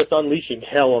is just unleashing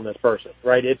hell on this person,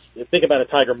 right? Think about a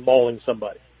tiger mauling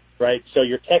somebody, right? So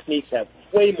your techniques have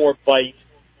way more bite,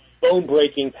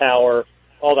 bone-breaking power,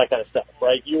 all that kind of stuff,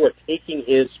 right? You are taking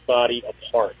his body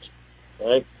apart,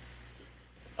 right?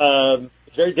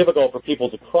 It's very difficult for people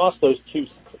to cross those two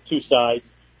sides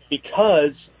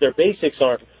because their basics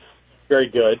aren't very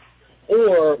good,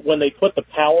 Or when they put the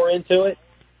power into it,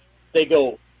 they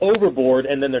go overboard,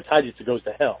 and then their taijutsu goes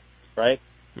to hell, right?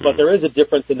 But there is a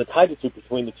difference in the taijutsu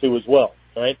between the two as well,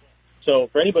 right? So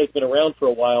for anybody who's been around for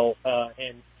a while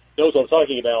and knows what I'm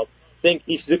talking about, think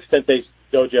Ishizuka Sensei's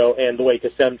dojo and the way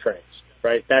Kasem trains,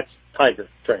 right? That's tiger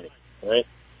training, right?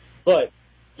 But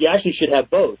you actually should have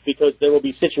both, because there will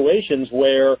be situations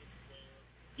where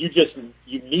you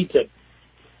need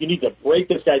to break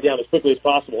this guy down as quickly as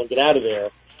possible and get out of there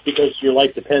because your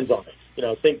life depends on it. You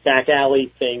know, think back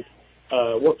alley, think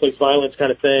workplace violence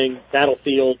kind of thing,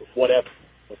 battlefield, whatever,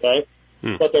 okay?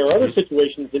 But there are other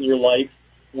situations in your life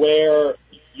where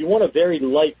you want a very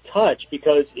light touch,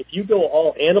 because if you go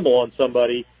all animal on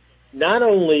somebody, not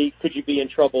only could you be in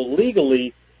trouble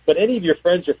legally, but any of your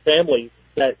friends or family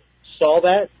that saw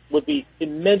that would be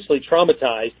immensely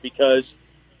traumatized, because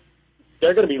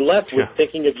they're going to be left with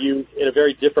thinking of you in a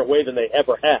very different way than they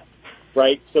ever have,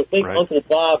 right? So think Uncle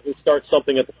Bob who starts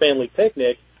something at the family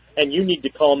picnic, and you need to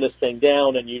calm this thing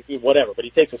down, and you whatever. But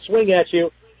he takes a swing at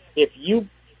you. If you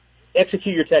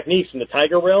execute your techniques in the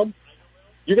tiger realm,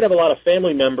 you're going to have a lot of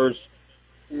family members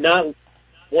not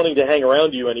wanting to hang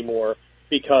around you anymore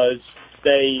because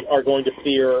they are going to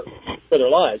fear for their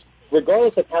lives.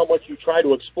 Regardless of how much you try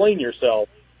to explain yourself,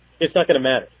 it's not going to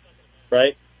matter,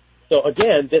 right? So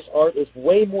again, this art is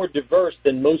way more diverse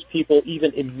than most people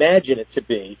even imagine it to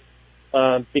be,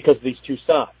 because of these two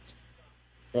sides,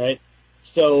 right?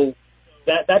 So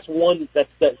that's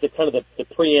the kind of the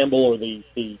preamble or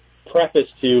the preface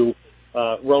to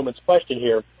Roman's question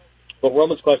here. But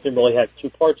Roman's question really has two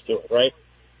parts to it, right?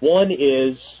 One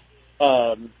is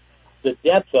the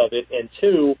depth of it, and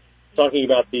two, talking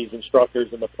about these instructors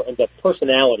and the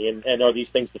personality, and are these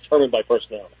things determined by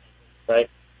personality, right?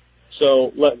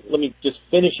 So let me just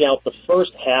finish out the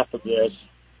first half of this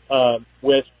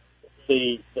with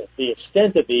the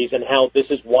extent of these and how this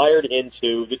is wired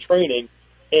into the training,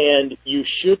 and you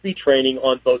should be training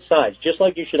on both sides, just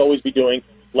like you should always be doing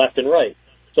left and right.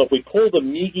 So if we pull the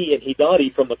Migi and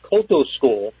Hidari from the Koto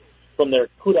school, from their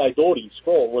Kudaidori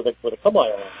scroll, where the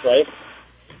Kamae are, right?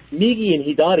 Migi and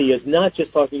Hidari is not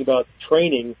just talking about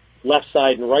training left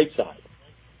side and right side,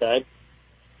 okay?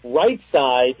 Right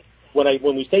side,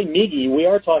 when we say Migi, we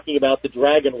are talking about the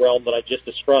dragon realm that I just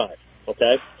described,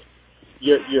 okay?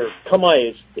 Your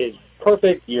Kamae is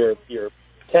perfect, your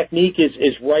technique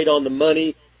is right on the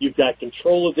money, you've got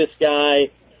control of this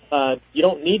guy, you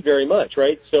don't need very much,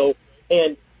 right? So,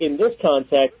 and in this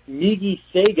context, Migi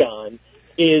Seigan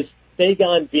is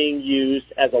Seigan being used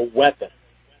as a weapon,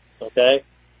 okay?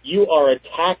 You are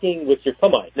attacking with your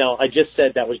Kamae. Now, I just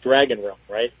said that was Dragon Realm,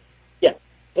 right? Yeah,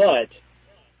 but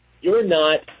you're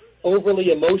not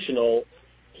overly emotional.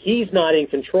 He's not in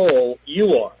control. You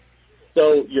are.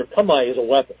 So your Kamae is a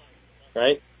weapon,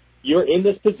 right? You're in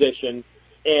this position,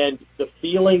 and the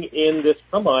feeling in this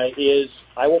Kamae is,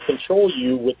 I will control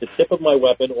you with the tip of my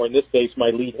weapon, or in this case, my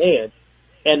lead hand,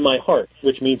 and my heart,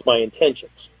 which means my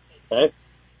intentions, right?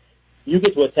 You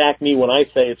get to attack me when I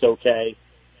say it's okay,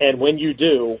 and when you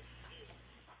do,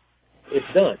 it's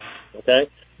done, okay?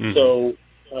 So,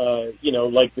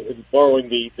 like borrowing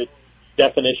the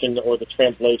definition or the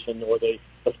translation or the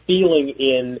feeling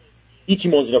in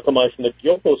Ichimonji no Kamae from the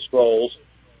Gyoko scrolls,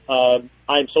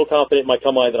 I'm so confident in my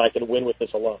Kamae that I can win with this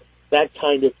alone. That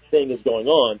kind of thing is going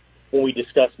on when we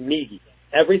discuss Migi.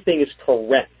 Everything is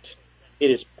correct. It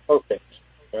is perfect,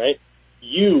 right?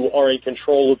 You are in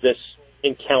control of this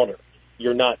encounter.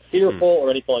 You're not fearful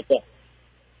or anything like that.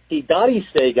 Hidari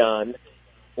Seigan,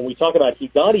 when we talk about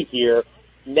Hidari here,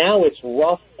 now it's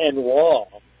rough and raw.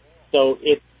 So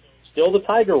it's still the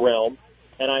tiger realm,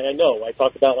 and I know, I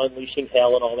talked about unleashing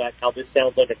hell and all that, how this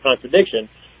sounds like a contradiction,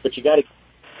 but you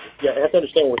have to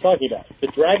understand what we're talking about. The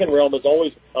dragon realm is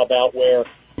always about where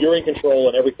you're in control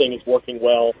and everything is working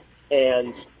well,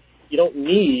 and you don't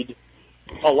need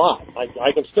a lot.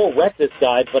 I can still wreck this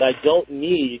guy, but I don't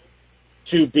need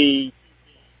to be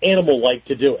animal-like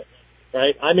to do it,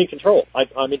 right? I'm in control.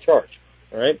 I'm in charge,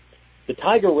 all right? The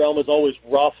tiger realm is always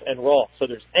rough and raw, so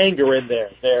there's anger in there.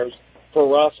 There's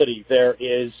ferocity.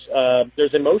 There's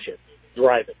emotion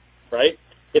driving, right?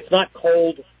 It's not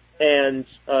cold and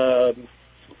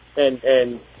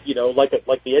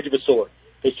like the edge of a sword.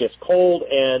 It's just cold,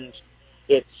 and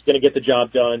it's going to get the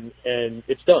job done, and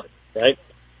it's done, right?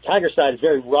 Tiger side is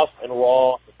very rough and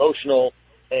raw, emotional,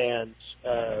 and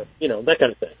that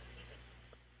kind of thing.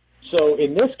 So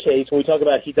in this case, when we talk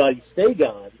about Hidari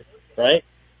Seigan, right,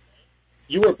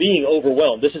 you are being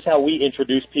overwhelmed. This is how we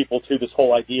introduce people to this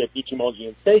whole idea of Ichimonji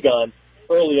and Seigan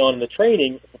early on in the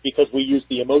training, because we use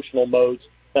the emotional modes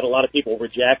that a lot of people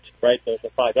reject, right, the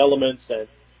 5 elements and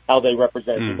how they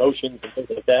represent emotions and things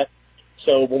like that.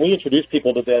 So when we introduce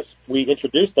people to this, we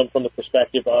introduce them from the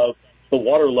perspective of the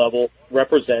water level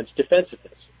represents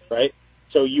defensiveness, right?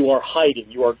 So you are hiding,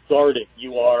 you are guarding,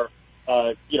 you are,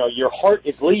 your heart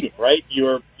is leading, right?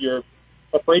 You're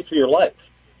afraid for your life,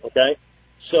 okay?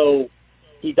 So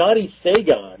Hidari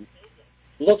Seigan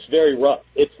looks very rough.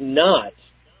 It's not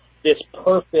this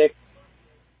perfect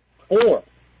form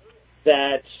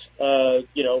that,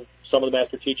 some of the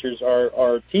master teachers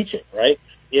are teaching, right?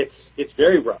 It's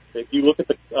very rough. If you look at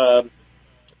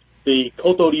the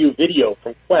Kotoryu video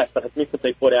from Quest that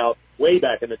they put out way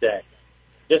back in the day,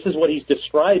 this is what he's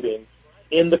describing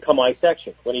in the Kamae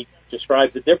section when he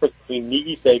describes the difference between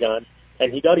Nigi Seigan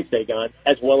and Hidari Seigan,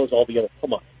 as well as all the other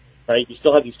Kamae, right? You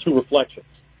still have these two reflections.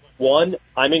 One,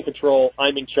 I'm in control,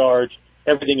 I'm in charge,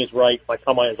 everything is right, my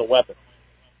Kamae is a weapon.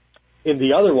 In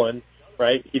the other one,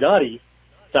 right, Hidari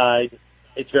side,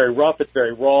 it's very rough, it's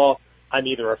very raw, I'm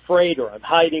either afraid or I'm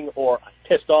hiding or I'm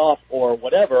pissed off or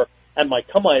whatever, and my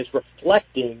Kamae is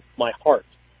reflecting my heart,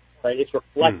 right? It's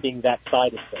reflecting that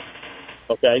side of things,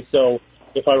 okay? So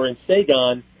if I were in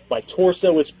Seigan, my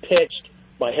torso is pitched,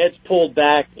 my head's pulled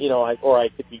back, I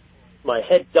could be, my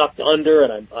head ducked under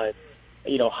and I'm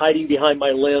hiding behind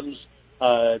my limbs.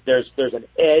 There's an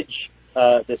edge,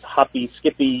 this hoppy,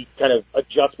 skippy kind of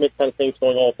adjustment kind of things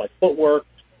going on with my footwork.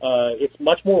 It's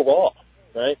much more raw,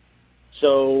 right?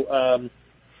 So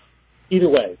either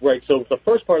way, right? So the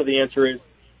first part of the answer is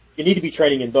you need to be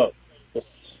training in both. The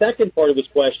second part of this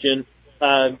question,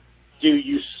 do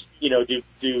you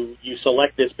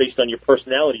select this based on your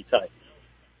personality type?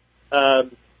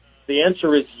 The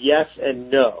answer is yes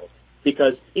and no,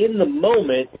 because in the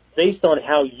moment, based on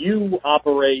how you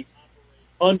operate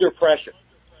under pressure,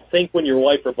 think when your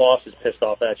wife or boss is pissed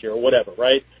off at you or whatever,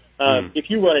 right? If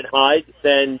you run and hide,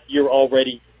 then you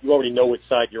already know which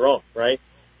side you're on, right?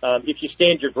 If you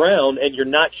stand your ground and you're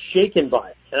not shaken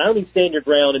by it, and I don't mean stand your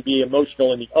ground and be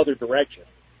emotional in the other direction.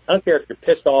 I don't care if you're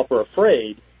pissed off or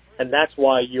afraid, and that's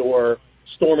why you're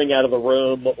storming out of the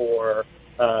room or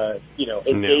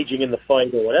engaging in the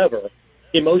fight or whatever.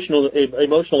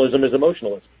 Emotionalism is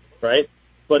emotionalism, right?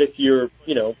 But if you're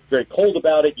very cold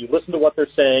about it, you listen to what they're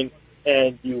saying,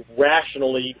 and you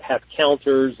rationally have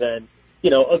counters and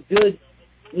a good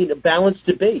balanced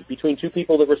debate between two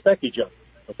people that respect each other,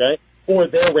 okay? Or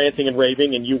they're ranting and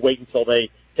raving, and you wait until they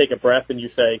take a breath and you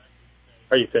say,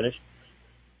 "Are you finished?"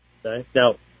 Okay.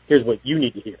 Now here's what you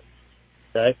need to hear,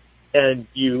 okay? And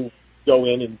you go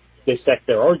in and dissect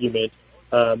their argument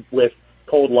with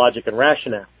cold logic and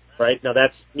rationale, right? Now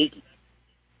that's sneaky,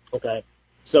 okay?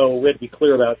 So we have to be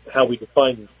clear about how we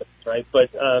define these things, right? But,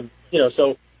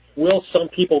 so will some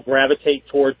people gravitate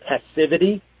toward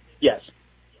passivity? Yes.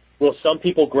 Will some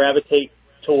people gravitate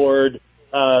toward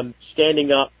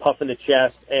standing up, puffing the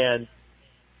chest, and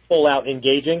full out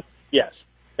engaging? Yes,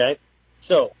 okay?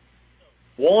 So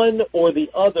one or the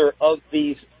other of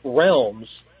these realms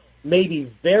may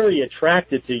be very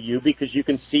attractive to you because you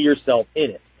can see yourself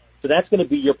in it. So that's going to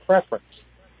be your preference.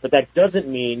 But that doesn't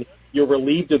mean you're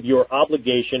relieved of your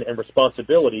obligation and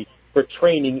responsibility for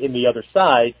training in the other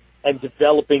side and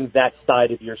developing that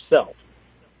side of yourself.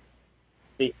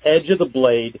 The edge of the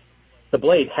blade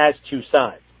has two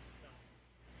sides.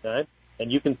 Okay?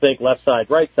 And you can think left side,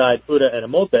 right side, Uda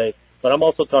and Amote, but I'm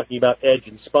also talking about edge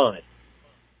and spine.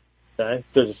 Okay?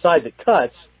 There's a side that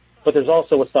cuts, but there's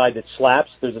also a side that slaps.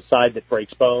 There's a side that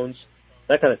breaks bones,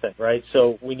 that kind of thing, right?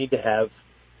 So we need to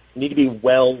be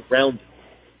well-rounded.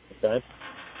 Okay?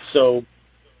 So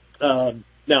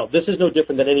now this is no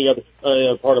different than any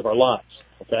other part of our lives.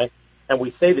 Okay? And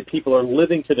we say that people are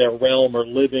living to their realm or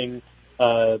living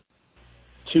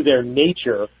to their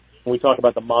nature when we talk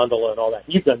about the mandala and all that.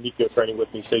 You've done Nikko training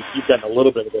with me, so you've done a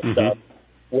little bit of this stuff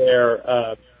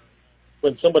where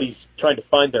when somebody's trying to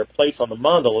find their place on the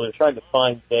mandala, they're trying to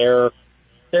find their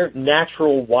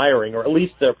natural wiring, or at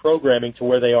least their programming to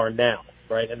where they are now,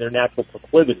 right, and their natural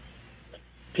proclivity.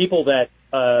 People that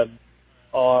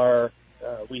are,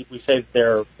 we say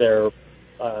they're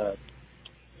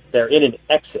in an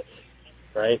exit,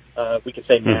 right? We could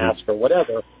say mask or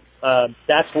whatever.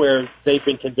 That's where they've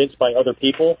been convinced by other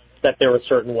people that they're a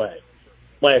certain way.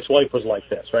 My ex-wife was like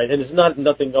this, right? And it's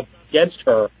nothing against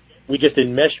her. We just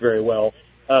didn't mesh very well.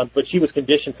 But she was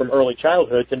conditioned from early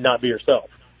childhood to not be herself,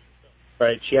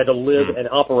 right? She had to live and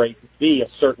operate, be a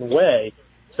certain way.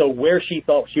 So where she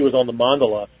thought she was on the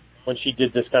mandala when she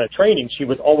did this kind of training, she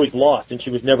was always lost, and she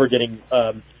was never getting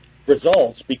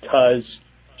results because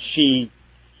she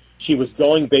was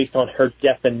going based on her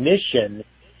definition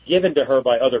given to her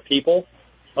by other people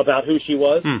about who she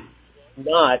was,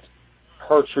 not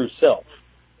her true self.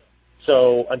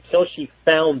 So until she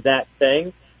found that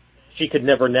thing, she could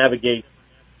never navigate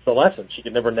the lesson. She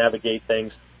could never navigate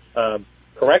things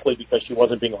correctly because she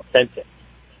wasn't being authentic,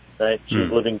 right? She was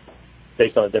living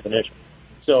based on a definition.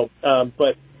 So,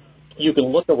 but you can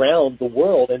look around the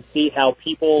world and see how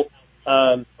people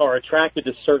are attracted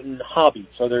to certain hobbies,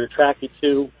 or they're attracted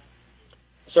to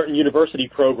certain university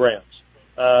programs.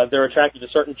 They're attracted to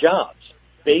certain jobs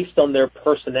based on their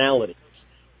personalities,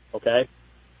 okay?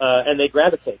 And they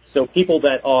gravitate. So people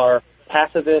that are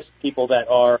pacifists, people that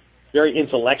are very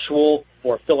intellectual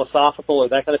or philosophical or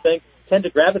that kind of thing, tend to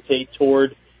gravitate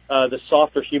toward the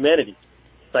softer humanities,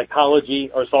 psychology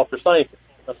or softer sciences,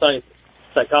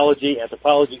 psychology,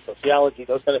 anthropology, sociology,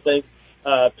 those kind of things.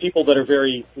 People that are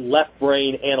very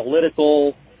left-brain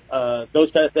analytical,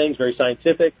 those kind of things, very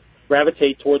scientific,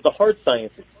 gravitate toward the hard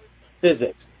sciences,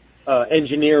 physics,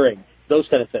 engineering, those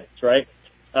kind of things, right?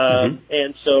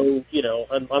 And so,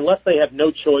 unless they have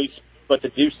no choice but to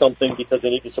do something because they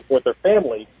need to support their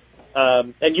family,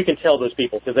 and you can tell those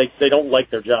people because they don't like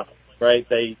their job, right?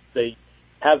 They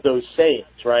have those sayings,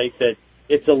 right, that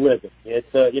it's a living, it's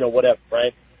whatever,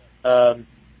 right?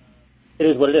 It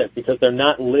is what it is because they're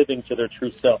not living to their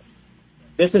true self.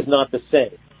 This is not the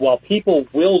same. While people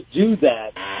will do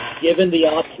that given the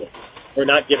option, or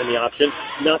not given the option,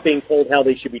 not being told how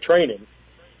they should be training,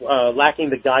 lacking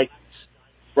the guidance,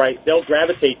 right? They'll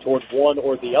gravitate towards one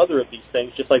or the other of these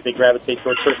things, just like they gravitate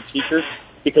towards certain teachers,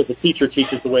 because the teacher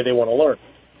teaches the way they want to learn.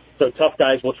 So tough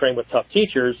guys will train with tough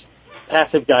teachers.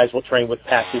 Passive guys will train with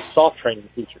passive, soft training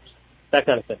teachers. That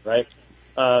kind of thing, right?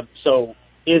 So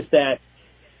is that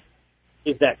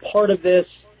part of this?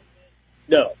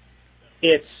 No.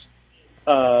 It's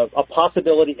a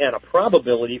possibility and a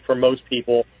probability for most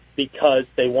people because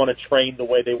they want to train the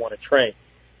way they want to train,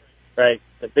 right?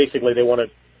 That basically they want to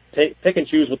pick and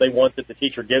choose what they want that the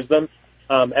teacher gives them,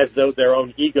 as though their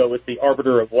own ego is the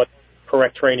arbiter of what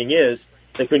correct training is.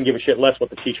 They couldn't give a shit less what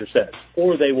the teacher says.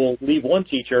 Or they will leave one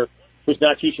teacher who's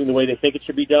not teaching the way they think it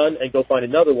should be done and go find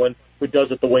another one who does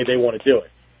it the way they want to do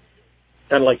it.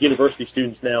 Kind of like university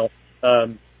students now,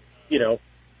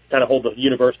 kind of hold the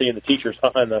university and the teachers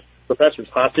and the professors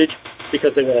hostage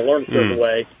because they want to learn a certain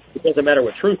way. It doesn't matter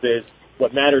what truth is.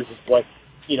 What matters is what,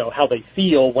 how they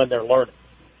feel when they're learning.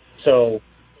 So,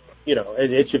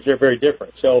 it's just very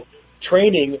different. So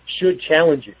training should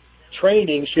challenge you.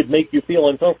 Training should make you feel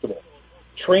uncomfortable.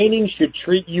 Training should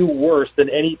treat you worse than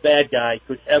any bad guy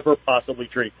could ever possibly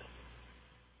treat you.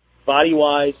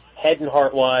 Body-wise, head and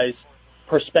heart-wise,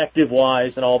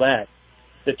 perspective-wise, and all that.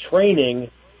 The training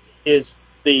is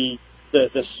the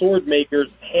sword maker's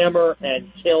hammer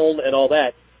and kiln and all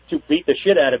that to beat the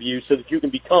shit out of you so that you can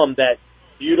become that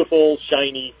beautiful,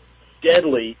 shiny,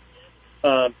 deadly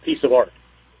piece of art.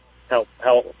 How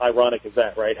ironic is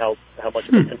that, right? How much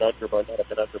of a conundrum, or not a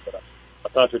conundrum, but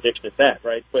a contradiction at that,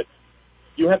 right? But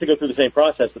you have to go through the same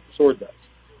process that the sword does.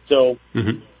 So,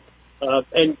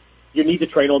 and you need to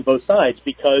train on both sides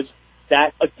because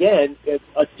that, again, is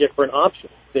a different option.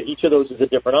 That each of those is a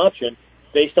different option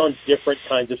based on different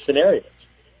kinds of scenarios,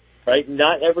 right?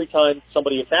 Not every time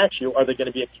somebody attacks you are they going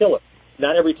to be a killer.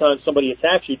 Not every time somebody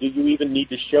attacks you do you even need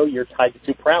to show your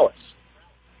taijutsu prowess.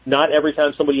 Not every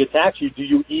time somebody attacks you do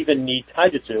you even need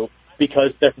taijutsu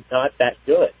because they're not that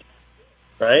good,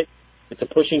 right? It's a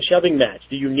pushing, shoving match.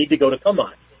 Do you need to go to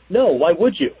Kamai? No, why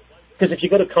would you? Because if you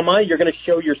go to Kamai, you're going to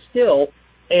show your skill,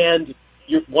 and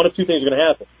one of two things are going to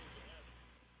happen.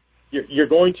 You're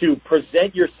going to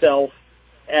present yourself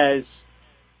as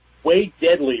way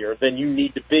deadlier than you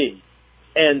need to be,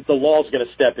 and the law's going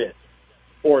to step in.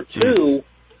 Or two,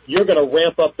 you're going to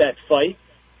ramp up that fight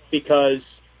because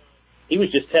he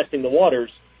was just testing the waters,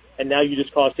 and now you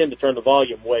just caused him to turn the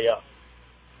volume way up.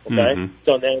 Okay?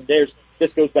 So then this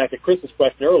goes back to Chris's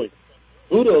question earlier.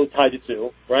 Budo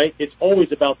Taijutsu, right? It's always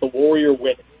about the warrior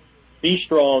winning. Be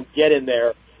strong, get in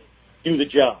there, do the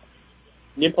job.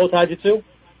 Ninpo Taijutsu,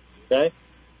 okay?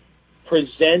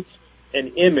 Present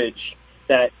an image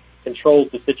that controls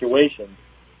the situation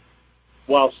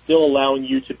while still allowing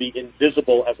you to be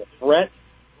invisible as a threat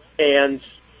and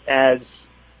as,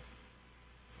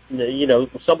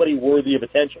 somebody worthy of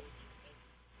attention.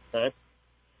 Okay?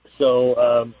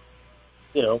 So,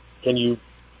 can you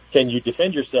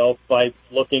defend yourself by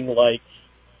looking like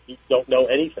you don't know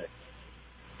anything,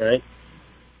 right?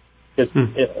 Because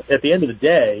at the end of the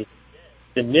day,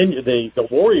 the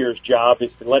warrior's job is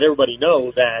to let everybody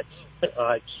know that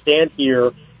I stand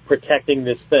here protecting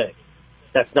this thing.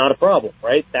 That's not a problem,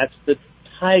 right? That's the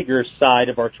tiger side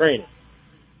of our training.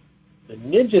 The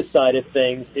ninja side of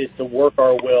things is to work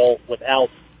our will without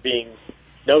being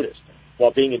noticed,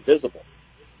 while being invisible.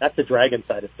 That's the dragon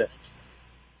side of things,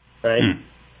 right?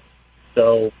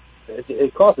 So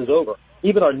it crosses over.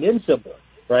 Even our nin symbol,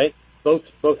 right?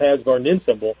 both halves of our nin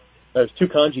symbol, there's two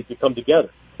kanjis that come together,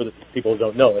 for the people who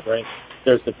don't know it, right?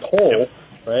 There's the toll,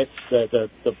 right, the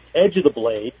edge of the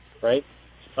blade, right,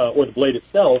 or the blade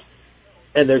itself,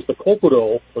 and there's the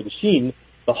kokoro, or the shin,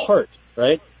 the heart,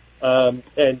 right?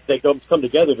 And they come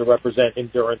together to represent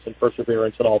endurance and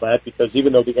perseverance and all that, because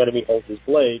even though the enemy holds his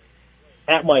blade,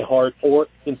 at my heart, or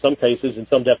in some cases, in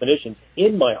some definitions,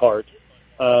 in my heart,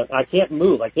 I can't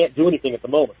move. I can't do anything at the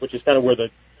moment, which is kind of where the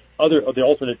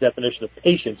alternate definition of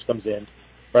patience comes in,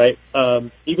 right?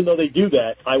 Even though they do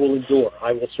that, I will endure.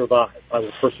 I will survive. I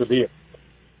will persevere.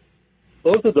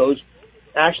 Both of those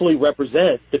actually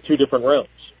represent the two different realms,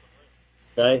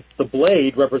 okay? The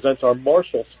blade represents our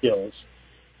martial skills,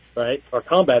 right? Our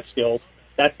combat skills.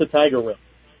 That's the tiger realm.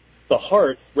 The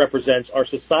heart represents our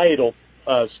societal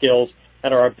skills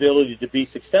and our ability to be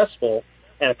successful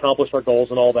and accomplish our goals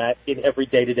and all that in every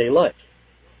day-to-day life,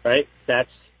 right? That's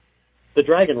the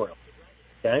dragon realm,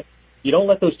 okay? You don't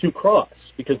let those two cross,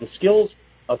 because the skills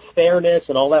of fairness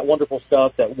and all that wonderful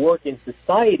stuff that work in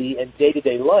society and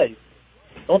day-to-day life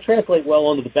don't translate well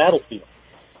onto the battlefield,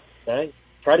 okay?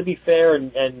 Try to be fair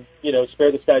and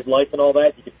spare this guy's life and all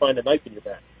that, you can find a knife in your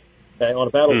back, okay, on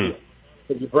a battlefield.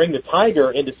 If you bring the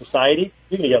tiger into society,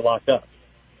 you're going to get locked up,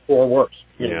 or worse,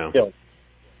 you're going to get killed.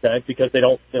 Okay, because they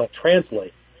don't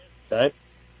translate. Okay,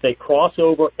 they cross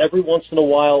over every once in a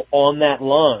while on that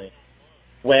line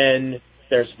when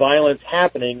there's violence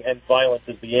happening, and violence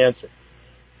is the answer.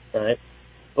 Right,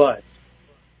 but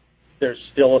there's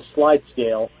still a slide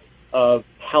scale of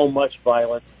how much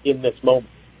violence in this moment.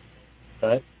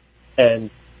 Okay, and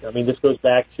I mean this goes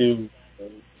back to,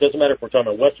 it doesn't matter if we're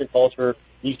talking about Western culture,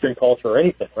 Eastern culture, or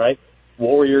anything. Right,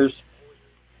 warriors,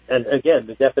 and again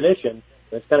the definition,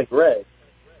 it's kind of gray.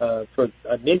 For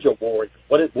a ninja warrior.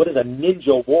 What is a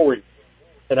ninja warrior?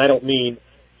 And I don't mean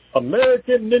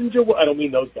American ninja. I don't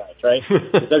mean those guys, right?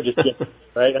 They're just different,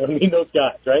 right? I don't mean those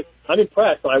guys, right? I'm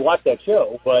impressed when I watch that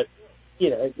show, but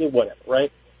whatever,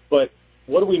 right? But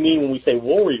what do we mean when we say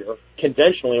warrior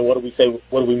conventionally, and what do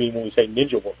we mean when we say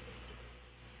ninja warrior?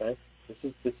 Okay? This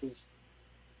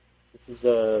is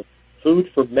food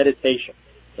for meditation,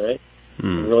 right?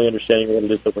 Really understanding what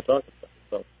it is that we're talking about.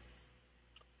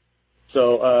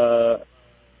 So,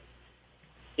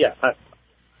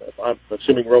 I'm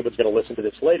assuming Roman's going to listen to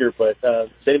this later, but does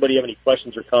anybody have any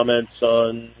questions or comments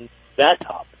on that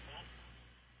topic?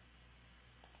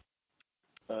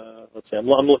 Let's see, I'm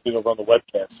looking over on the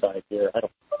webcast side here.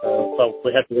 So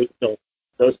we have to wait until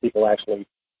those people actually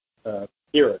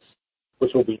hear us,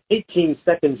 which will be 18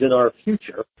 seconds in our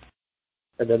future,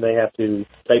 and then they have to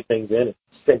type things in and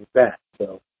send it back.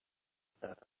 So,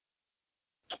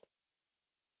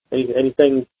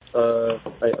 anything?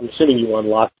 I'm assuming you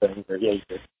unlocked things, or you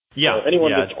did.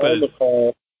 Anyone that's on the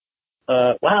call?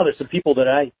 Wow, there's some people that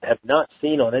I have not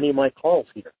seen on any of my calls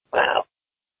here. Wow.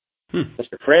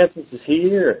 Mr. Francis is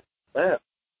here. Wow.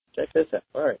 Check this out.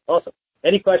 All right, awesome.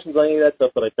 Any questions on any of that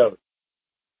stuff that I covered?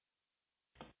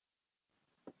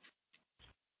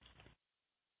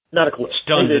 Not a clue.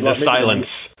 Stunned into silence.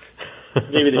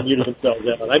 Maybe they muted themselves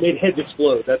out. I made heads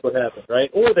explode. That's what happened, right?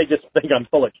 Or they just think I'm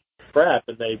full of crap,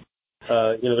 and they,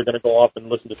 they're going to go off and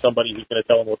listen to somebody who's going to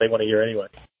tell them what they want to hear anyway.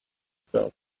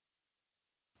 So,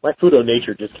 my Fudo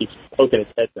nature just keeps poking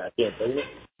its head back in, doesn't it?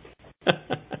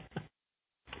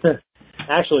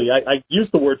 Actually, I use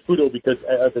the word Fudo because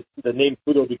the name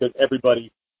Fudo because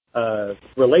everybody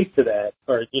relates to that,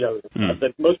 or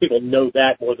that most people know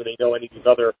that more than they know any of these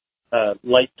other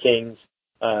Light Kings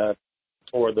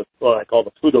or what I call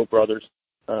the Fudo brothers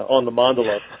on the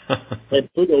mandala. And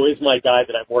Fudo is my guy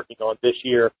that I'm working on this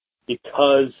year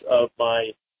because of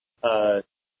my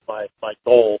my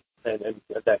goal and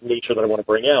that nature that I want to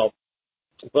bring out.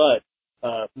 But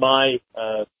my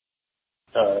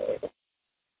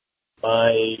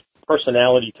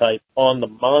personality type on the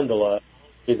mandala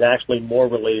is actually more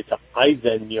related to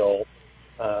Aizen-myo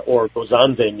or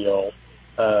Gozanzen-myo,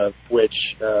 which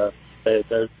they're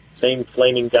the same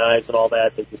flaming guys and all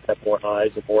that. They just have more eyes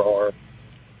and more arms,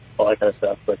 all that kind of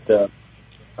stuff. But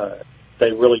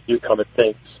they really do come at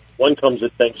things. One comes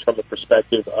at things from the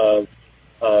perspective of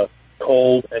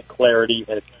cold and clarity,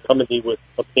 and if you come to me with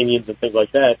opinions and things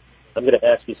like that, I'm going to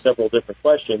ask you several different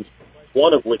questions,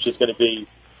 one of which is going to be,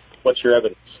 what's your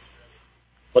evidence?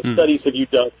 What studies have you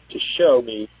done to show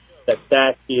me that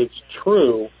that is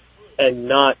true and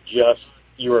not just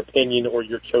your opinion or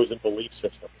your chosen belief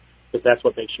system? Because that's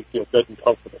what makes you feel good and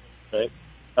comfortable, right?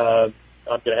 I'm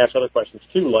going to ask other questions,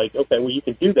 too, like, okay, well, you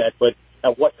can do that, but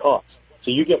at what cost? So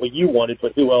you get what you wanted,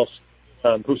 but who else,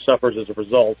 who suffers as a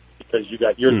result because you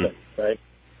got your thing, right?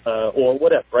 Or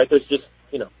whatever, right? There's just,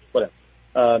 whatever.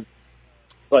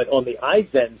 But on the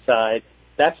Aizen side,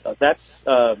 that's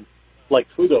like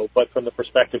Fudo, but from the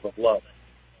perspective of love.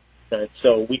 Right?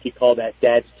 So we could call that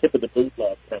dad's tip of the boot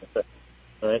love kind of thing.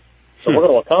 Right? So we're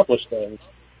going to accomplish things,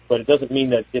 but it doesn't mean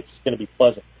that it's going to be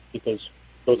pleasant, because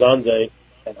Gozanze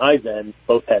and Aizen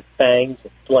both have fangs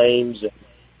and flames and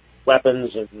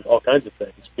weapons and all kinds of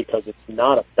things, because it's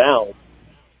not about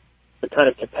the kind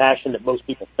of compassion that most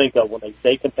people think of when they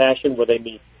say compassion, where they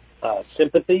mean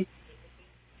sympathy.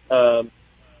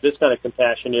 This kind of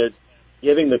compassion is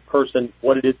giving the person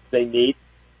what it is they need,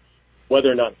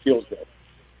 whether or not it feels good.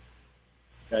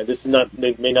 This is not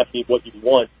may not be what you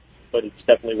want, but it's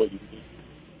definitely what you need.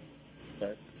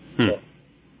 So,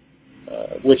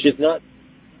 which is not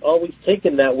always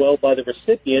taken that well by the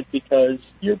recipient, because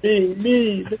you're being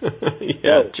mean.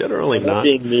 Yeah, no, generally I'm not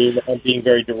being mean. I'm being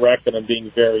very direct, and I'm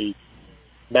being very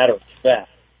matter of fact.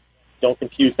 Don't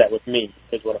confuse that with mean,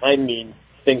 because when I mean,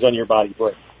 things on your body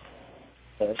break.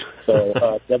 Okay? So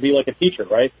that'd be like a teacher,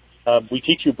 right? We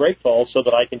teach you break falls so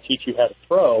that I can teach you how to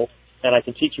throw, and I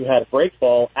can teach you how to break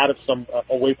fall out of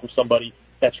away from somebody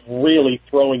that's really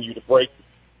throwing you to break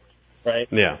you, right?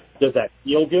 Yeah. Does that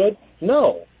feel good?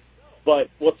 No. But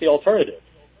what's the alternative?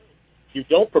 You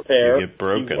don't prepare, you get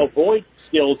broken. You avoid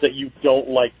skills that you don't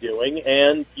like doing,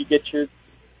 and you get your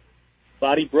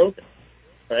body broken,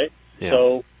 right? Yeah.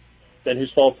 So then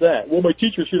whose fault's that? Well, my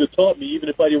teacher should have taught me even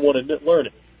if I didn't want to learn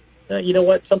it. Now, you know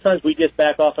what? Sometimes we just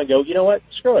back off and go, you know what?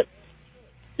 Screw it.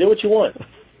 Do what you want.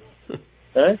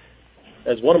 Right?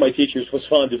 As one of my teachers was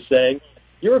fond of saying,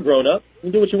 you're a grown-up. You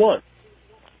can do what you want.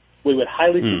 We would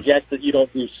highly suggest that you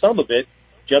don't do some of it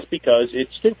just because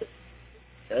it's stupid.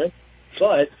 Okay?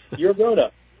 But you're a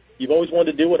grown-up. You've always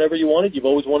wanted to do whatever you wanted. You've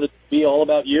always wanted to be all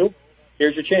about you.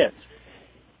 Here's your chance.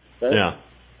 Okay? Yeah.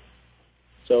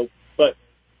 So, but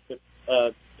if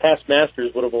past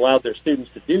masters would have allowed their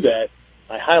students to do that,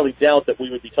 I highly doubt that we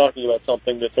would be talking about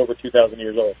something that's over 2,000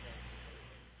 years old.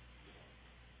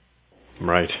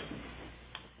 Right.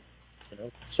 You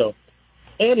know? So,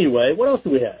 anyway, what else do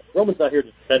we have? Roman's not here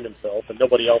to defend himself, and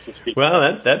nobody else is speaking. Well,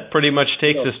 that pretty much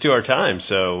takes us to our time.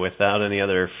 So, without any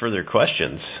other further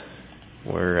questions,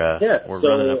 we're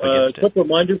running up against it. Quick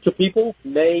reminder to people: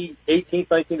 May 18th,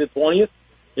 19th, and 20th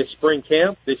is spring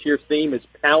camp. This year's theme is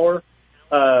power,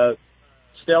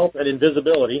 stealth, and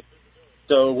invisibility.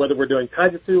 So, whether we're doing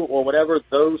taijutsu or whatever,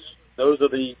 those are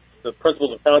the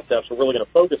principles and concepts we're really going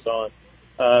to focus on.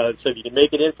 So, if you can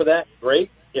make it in for that,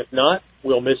 great. If not,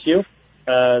 we'll miss you.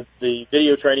 The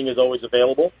video training is always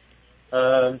available.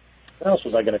 What else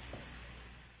was I going to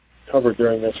cover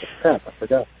during this? Crap, I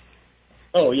forgot.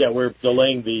 Oh yeah, we're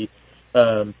delaying the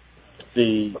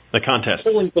contest.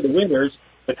 Filling for the winners,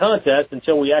 the contest,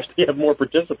 until we actually have more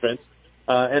participants.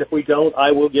 And if we don't,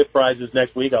 I will give prizes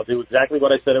next week. I'll do exactly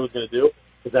what I said I was going to do,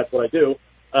 because that's what I do.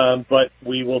 But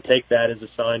we will take that as a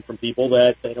sign from people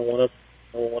that they don't want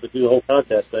to do the whole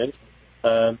contest thing.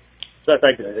 So in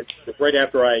fact, it's right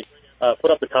after I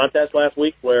put up the contest last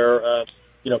week, where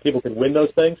people can win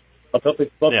those things. A bunch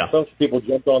of people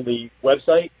jumped on the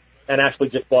website and actually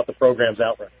just bought the programs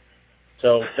outright.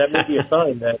 So that may be a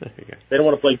sign that they don't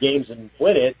want to play games and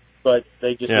win it, but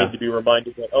they just need to be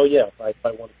reminded that, oh yeah, I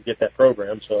wanted to get that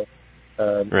program, so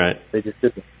they just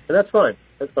did it. And that's fine.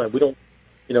 That's fine. We don't,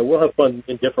 we'll have fun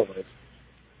in different ways.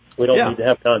 We don't need to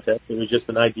have contests. It was just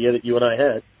an idea that you and I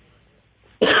had.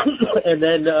 And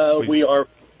then we're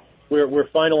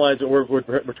finalizing.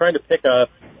 We're trying to pick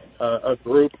a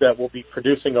group that will be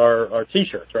producing our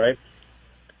T-shirts, right?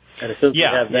 And as soon as we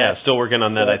have that, still working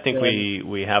on that. I think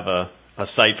we have a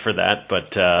site for that,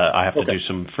 but I have to do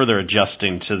some further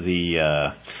adjusting to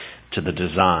the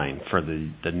design for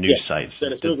the new sites.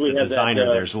 The designer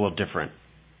there's a little different.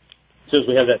 As soon as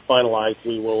we have that finalized,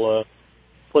 we will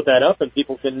put that up, and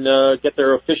people can get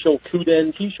their official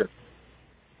KUDEN T-shirt.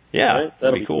 Yeah, right?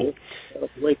 that'll be cool. That'll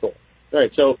be way cool. All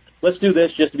right, so let's do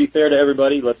this just to be fair to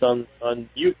everybody. Let's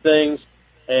unmute things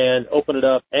and open it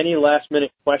up. Any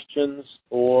last-minute questions,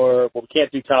 or we can't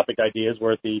do topic ideas.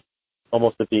 We're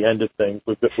almost at the end of things.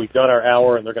 We've done our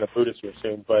hour, and they're going to boot us here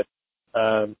soon. But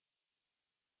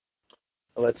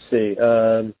let's see.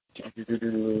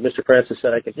 Mr. Francis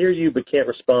said, I can hear you but can't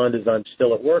respond as I'm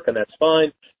still at work, and that's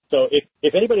fine. So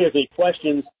if anybody has any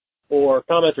questions or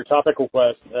comments or topic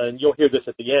requests, and you'll hear this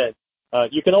at the end,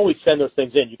 you can always send those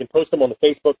things in. You can post them on the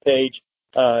Facebook page,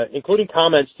 including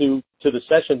comments to the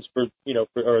sessions or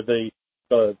the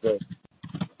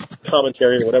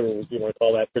commentary or whatever you want to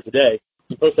call that for today.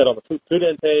 You post that on the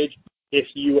KUDEN page. If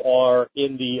you are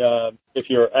if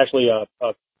you're actually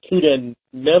a KUDEN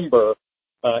member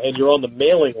and you're on the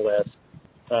mailing list,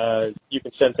 You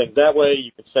can send things that way.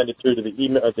 You can send it through to the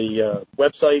email, the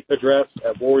website address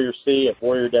at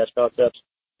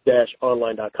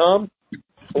warriorc@warrior-concepts-online.com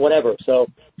or whatever. So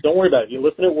don't worry about it. You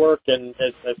listen at work, and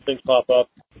as things pop up.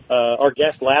 Our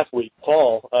guest last week,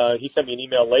 Paul, he sent me an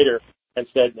email later and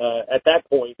said at that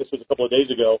point, this was a couple of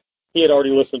days ago, he had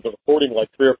already listened to the recording like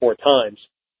 3 or 4 times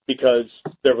because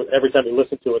every time he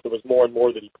listened to it, there was more and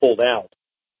more that he pulled out.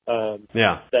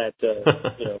 That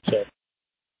so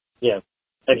yeah.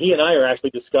 And he and I are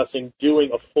actually discussing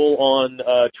doing a full-on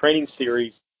training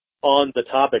series on the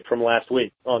topic from last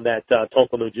week on that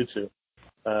Tonko no Jutsu.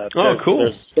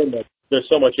 Cool. There's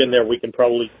so much in there we can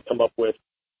probably come up with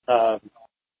 5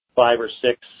 or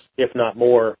 6, if not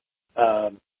more,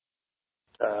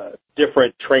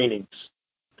 different trainings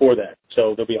for that.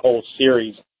 So there'll be a whole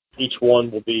series. Each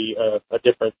one will be a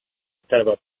different kind of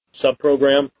a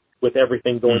sub-program with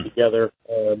everything going together,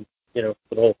 for the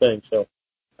whole thing. So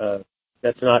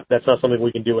that's not something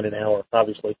we can do in an hour.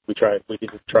 Obviously, we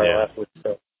didn't try last week.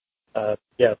 So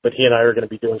but he and I are going to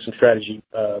be doing some strategy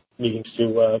meetings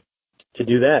to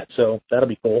do that. So that'll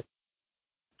be cool.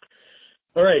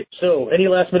 All right. So any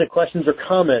last minute questions or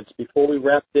comments before we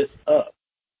wrap this up?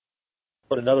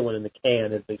 Put another one in the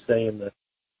can, as they say in the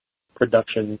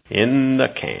production. In the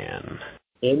can.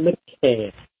 In the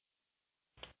can.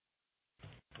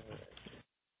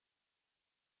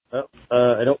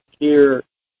 I don't hear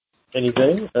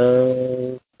anything.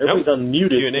 Everybody's unmuted.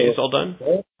 Q&A is all done?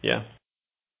 Yeah.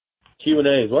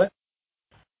 Q&A is what?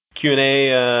 Q&A,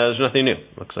 there's nothing new.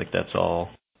 Looks like that's all.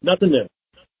 Nothing new.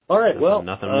 All right,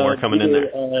 nothing more coming in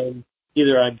there.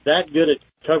 Either I'm that good at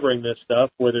covering this stuff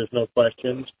where there's no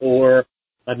questions, or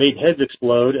I made heads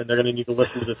explode and they're going to need to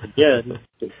listen to this again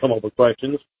to come up with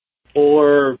questions,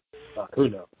 or who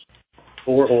knows?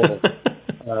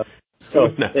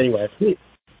 Anyway,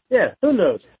 yeah, who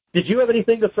knows? Did you have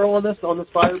anything to throw on this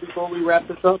fire before we wrap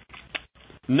this up?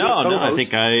 No, I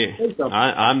think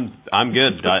I'm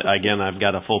good. I've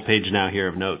got a full page now here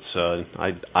of notes.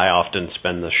 I often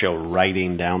spend the show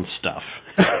writing down stuff.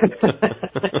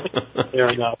 Fair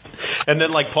enough. And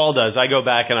then, like Paul does, I go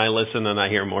back and I listen, and I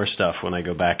hear more stuff when I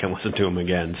go back and listen to them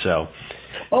again. So.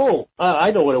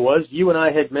 I know what it was. You and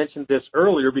I had mentioned this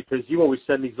earlier because you always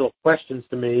send these little questions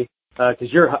to me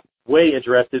because you're way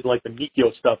interested in like the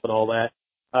Mikyo stuff and all that.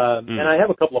 And I have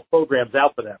a couple of programs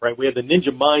out for that, right? We have the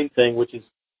Ninja Mind thing, which is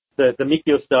the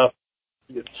Mikyo stuff,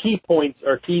 key points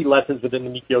or key lessons within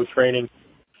the Mikyo training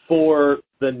for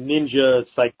the ninja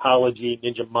psychology,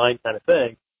 ninja mind kind of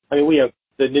thing. I mean, we have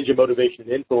the Ninja Motivation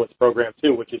and Influence program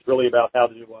too, which is really about how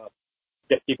to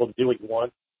get people to do what you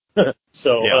want. That's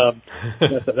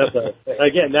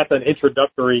an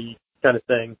introductory kind of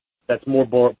thing that's more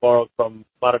borrowed from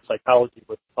modern psychology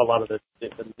with a lot of the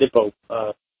Nippo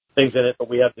things in it. But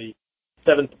we have the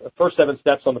first 7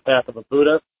 steps on the path of a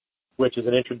Buddha, which is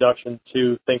an introduction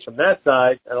to things from that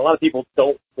side. And a lot of people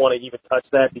don't want to even touch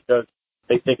that because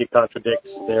they think it contradicts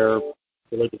their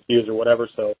religious views or whatever,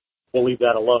 so we'll leave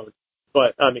that alone.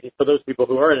 But, I mean, for those people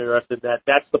who are interested in that,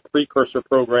 that's the precursor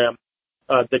program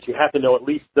that you have to know at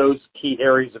least those key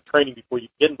areas of training before you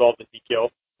get involved in Mikyo,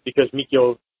 because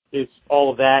Mikyo is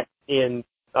all of that in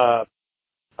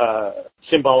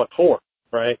symbolic form,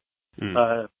 right?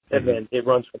 And then it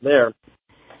runs from there.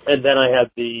 And then I have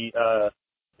the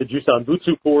Jusan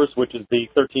Butsu course, which is the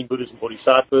 13 Buddhas and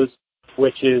Bodhisattvas,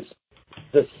 which is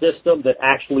the system that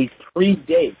actually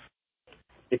predates,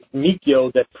 it's Mikyo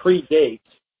that predates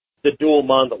the dual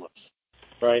mandalas,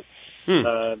 right?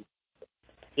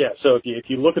 So if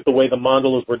you look at the way the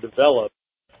mandalas were developed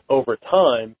over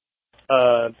time,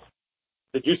 the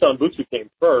Jusan Butsu came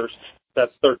first,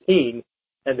 that's 13,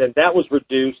 and then that was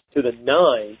reduced to the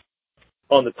 9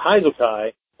 on the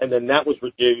Taizokai, and then that was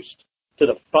reduced to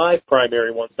the 5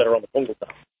 primary ones that are on the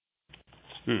Kongokai.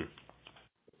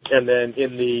 And then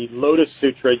in the Lotus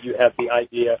Sutra, you have the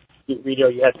idea,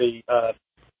 you had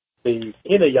the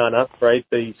Hinayana, right,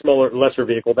 the smaller, lesser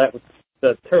vehicle. That was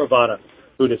the Theravada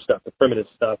Buddhist stuff, the primitive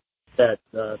stuff that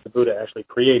the Buddha actually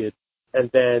created. And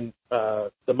then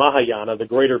the Mahayana, the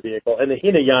greater vehicle. And the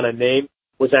Hinayana name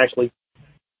was actually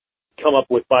come up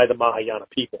with by the Mahayana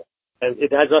people. And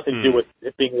it has nothing to do with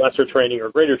it being lesser training or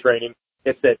greater training.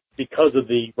 It's that because of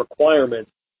the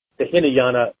requirements, the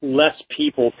Hinayana, less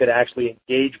people could actually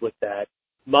engage with that.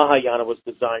 Mahayana was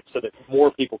designed so that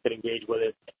more people could engage with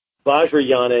it.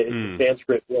 Vajrayana is the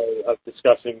Sanskrit way of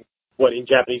discussing what in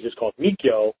Japanese is called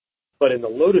Mikyo, but in the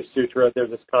Lotus Sutra, there's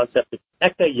this concept of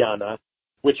Ekayana,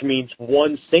 which means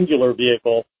one singular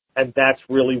vehicle, and that's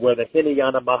really where the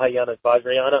Hinayana, Mahayana, and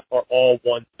Vajrayana are all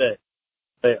one thing.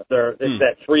 It's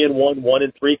that 3 in 1, 1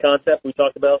 in 3 concept we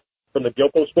talked about from the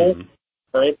Gyoko school.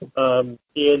 right,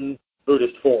 in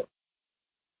Buddhist form.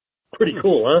 Pretty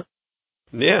cool, huh?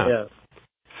 Yeah.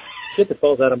 Shit that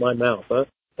falls out of my mouth, huh?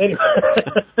 Anyway,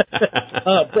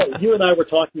 but you and I were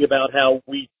talking about how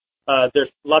there's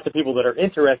lots of people that are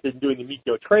interested in doing the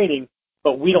Mikyo training,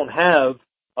 but we don't have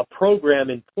a program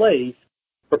in place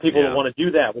for people that want to do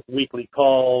that with weekly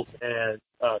calls and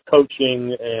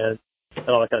coaching and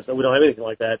all that kind of stuff. We don't have anything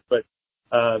like that, but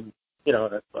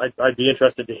I'd be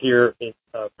interested to hear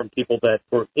from people that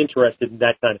were interested in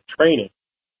that kind of training.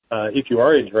 If you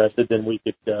are interested, then we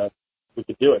could do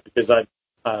it, because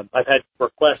I've had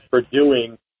requests for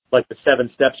doing like the 7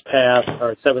 steps path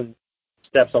or 7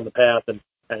 steps on the path and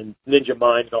Ninja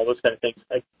Mind and all those kind of things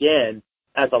again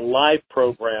as a live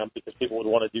program, because people would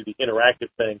want to do the interactive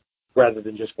thing rather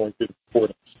than just going through the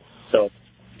recordings. So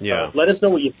let us know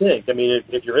what you think. I mean,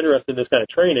 if you're interested in this kind of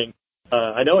training,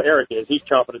 I know Eric is. He's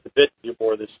chomping at the bit to do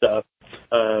more of this stuff.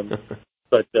 But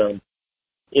I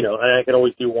can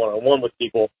always do one-on-one with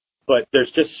people. But there's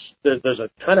a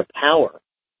ton of power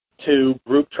to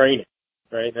group training,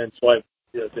 right? And that's why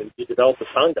you develop the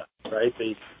Sangha, right?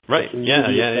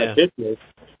 Business,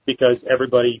 because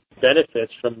everybody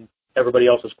benefits from everybody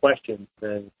else's questions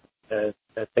and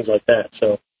things like that.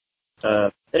 So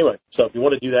anyway, so if you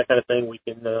want to do that kind of thing, we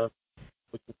can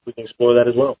explore that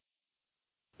as well.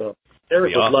 So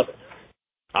Eric would love it.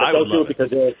 Don't do it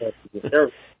because Eric wants to do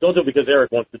it. Don't do it because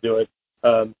Eric wants to do it.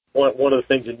 One of the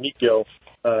things in Mikyo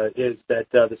is that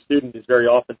the student is very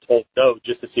often told no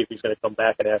just to see if he's going to come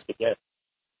back and ask again.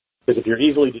 Because if you're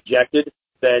easily dejected,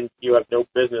 then you have no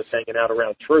business hanging out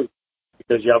around truth,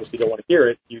 because you obviously don't want to hear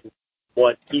it. You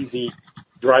want easy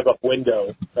drive-up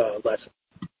window lessons.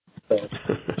 So.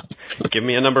 Give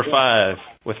me a number 5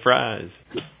 with fries.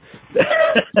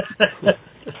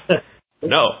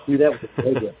 No. Do that with the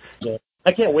program. Yeah.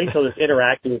 I can't wait till this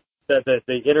interactive,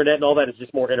 the internet and all that is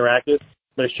just more interactive.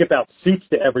 I'm going to ship out suits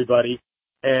to everybody,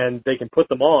 and they can put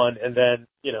them on, and then,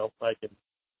 I can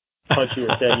punch you or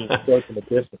stab you in the throat from a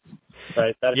distance.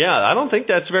 Right? I don't think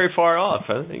that's very far off.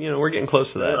 I think, we're getting close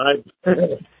to that.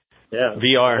 Yeah.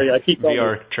 VR. I keep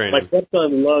VR training. My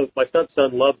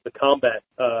stepson loves the combat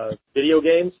video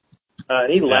games.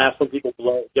 And he laughs when people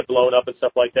get blown up and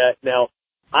stuff like that. Now,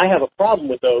 I have a problem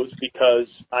with those because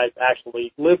I've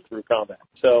actually lived through combat.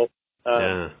 So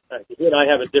he and I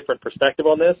have a different perspective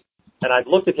on this. And I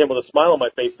looked at him with a smile on my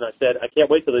face, and I said, I can't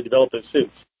wait till they develop those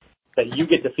suits, that you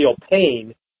get to feel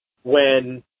pain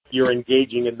when you're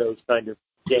engaging in those kind of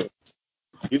games.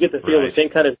 You get to feel the same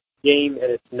kind of game,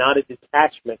 and it's not a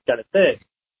detachment kind of thing.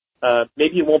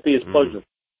 Maybe it won't be as pleasurable.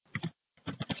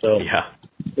 So,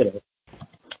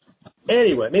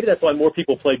 Anyway, maybe that's why more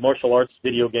people play martial arts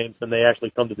video games than they actually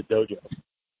come to the dojo.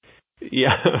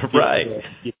 Yeah, right.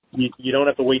 You don't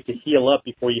have to wait to heal up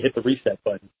before you hit the reset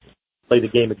button. Play the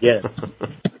game again.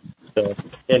 So,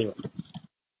 anyway.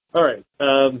 All right.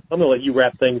 I'm going to let you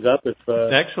wrap things up if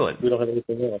Excellent. We don't have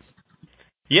anything else.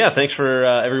 Yeah, thanks for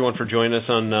everyone for joining us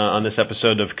on this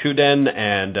episode of KUDEN,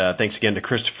 and thanks again to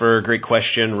Christopher. Great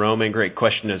question. Roman, great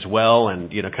question as well. And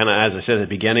kind of as I said at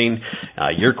the beginning,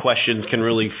 your questions can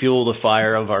really fuel the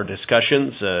fire of our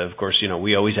discussions. Of course,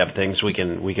 we always have things we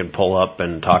can pull up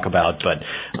and talk about, but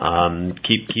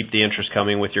keep the interest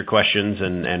coming with your questions,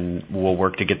 and we'll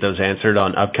work to get those answered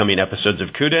on upcoming episodes of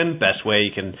KUDEN. Best way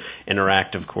you can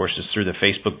interact, of course, is through the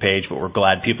Facebook page, but we're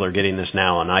glad people are getting this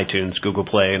now on iTunes, Google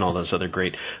Play, and all those other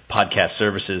great podcast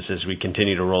services as we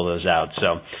continue to roll those out.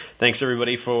 So thanks,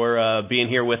 everybody, for being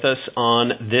here with us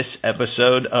on this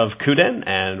episode of KUDEN,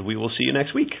 and we will see you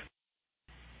next week.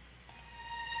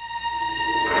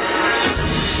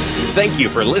 Thank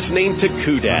you for listening to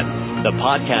KUDEN, the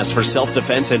podcast for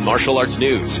self-defense and martial arts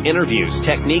news, interviews,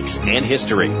 techniques, and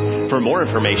history. For more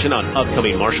information on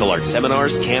upcoming martial arts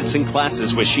seminars, camps, and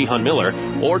classes with Shihan Miller,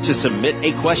 or to submit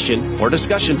a question or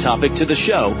discussion topic to the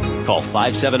show, call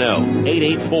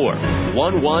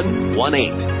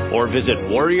 570-884-1118 or visit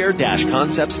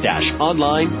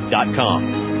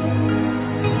warrior-concepts-online.com.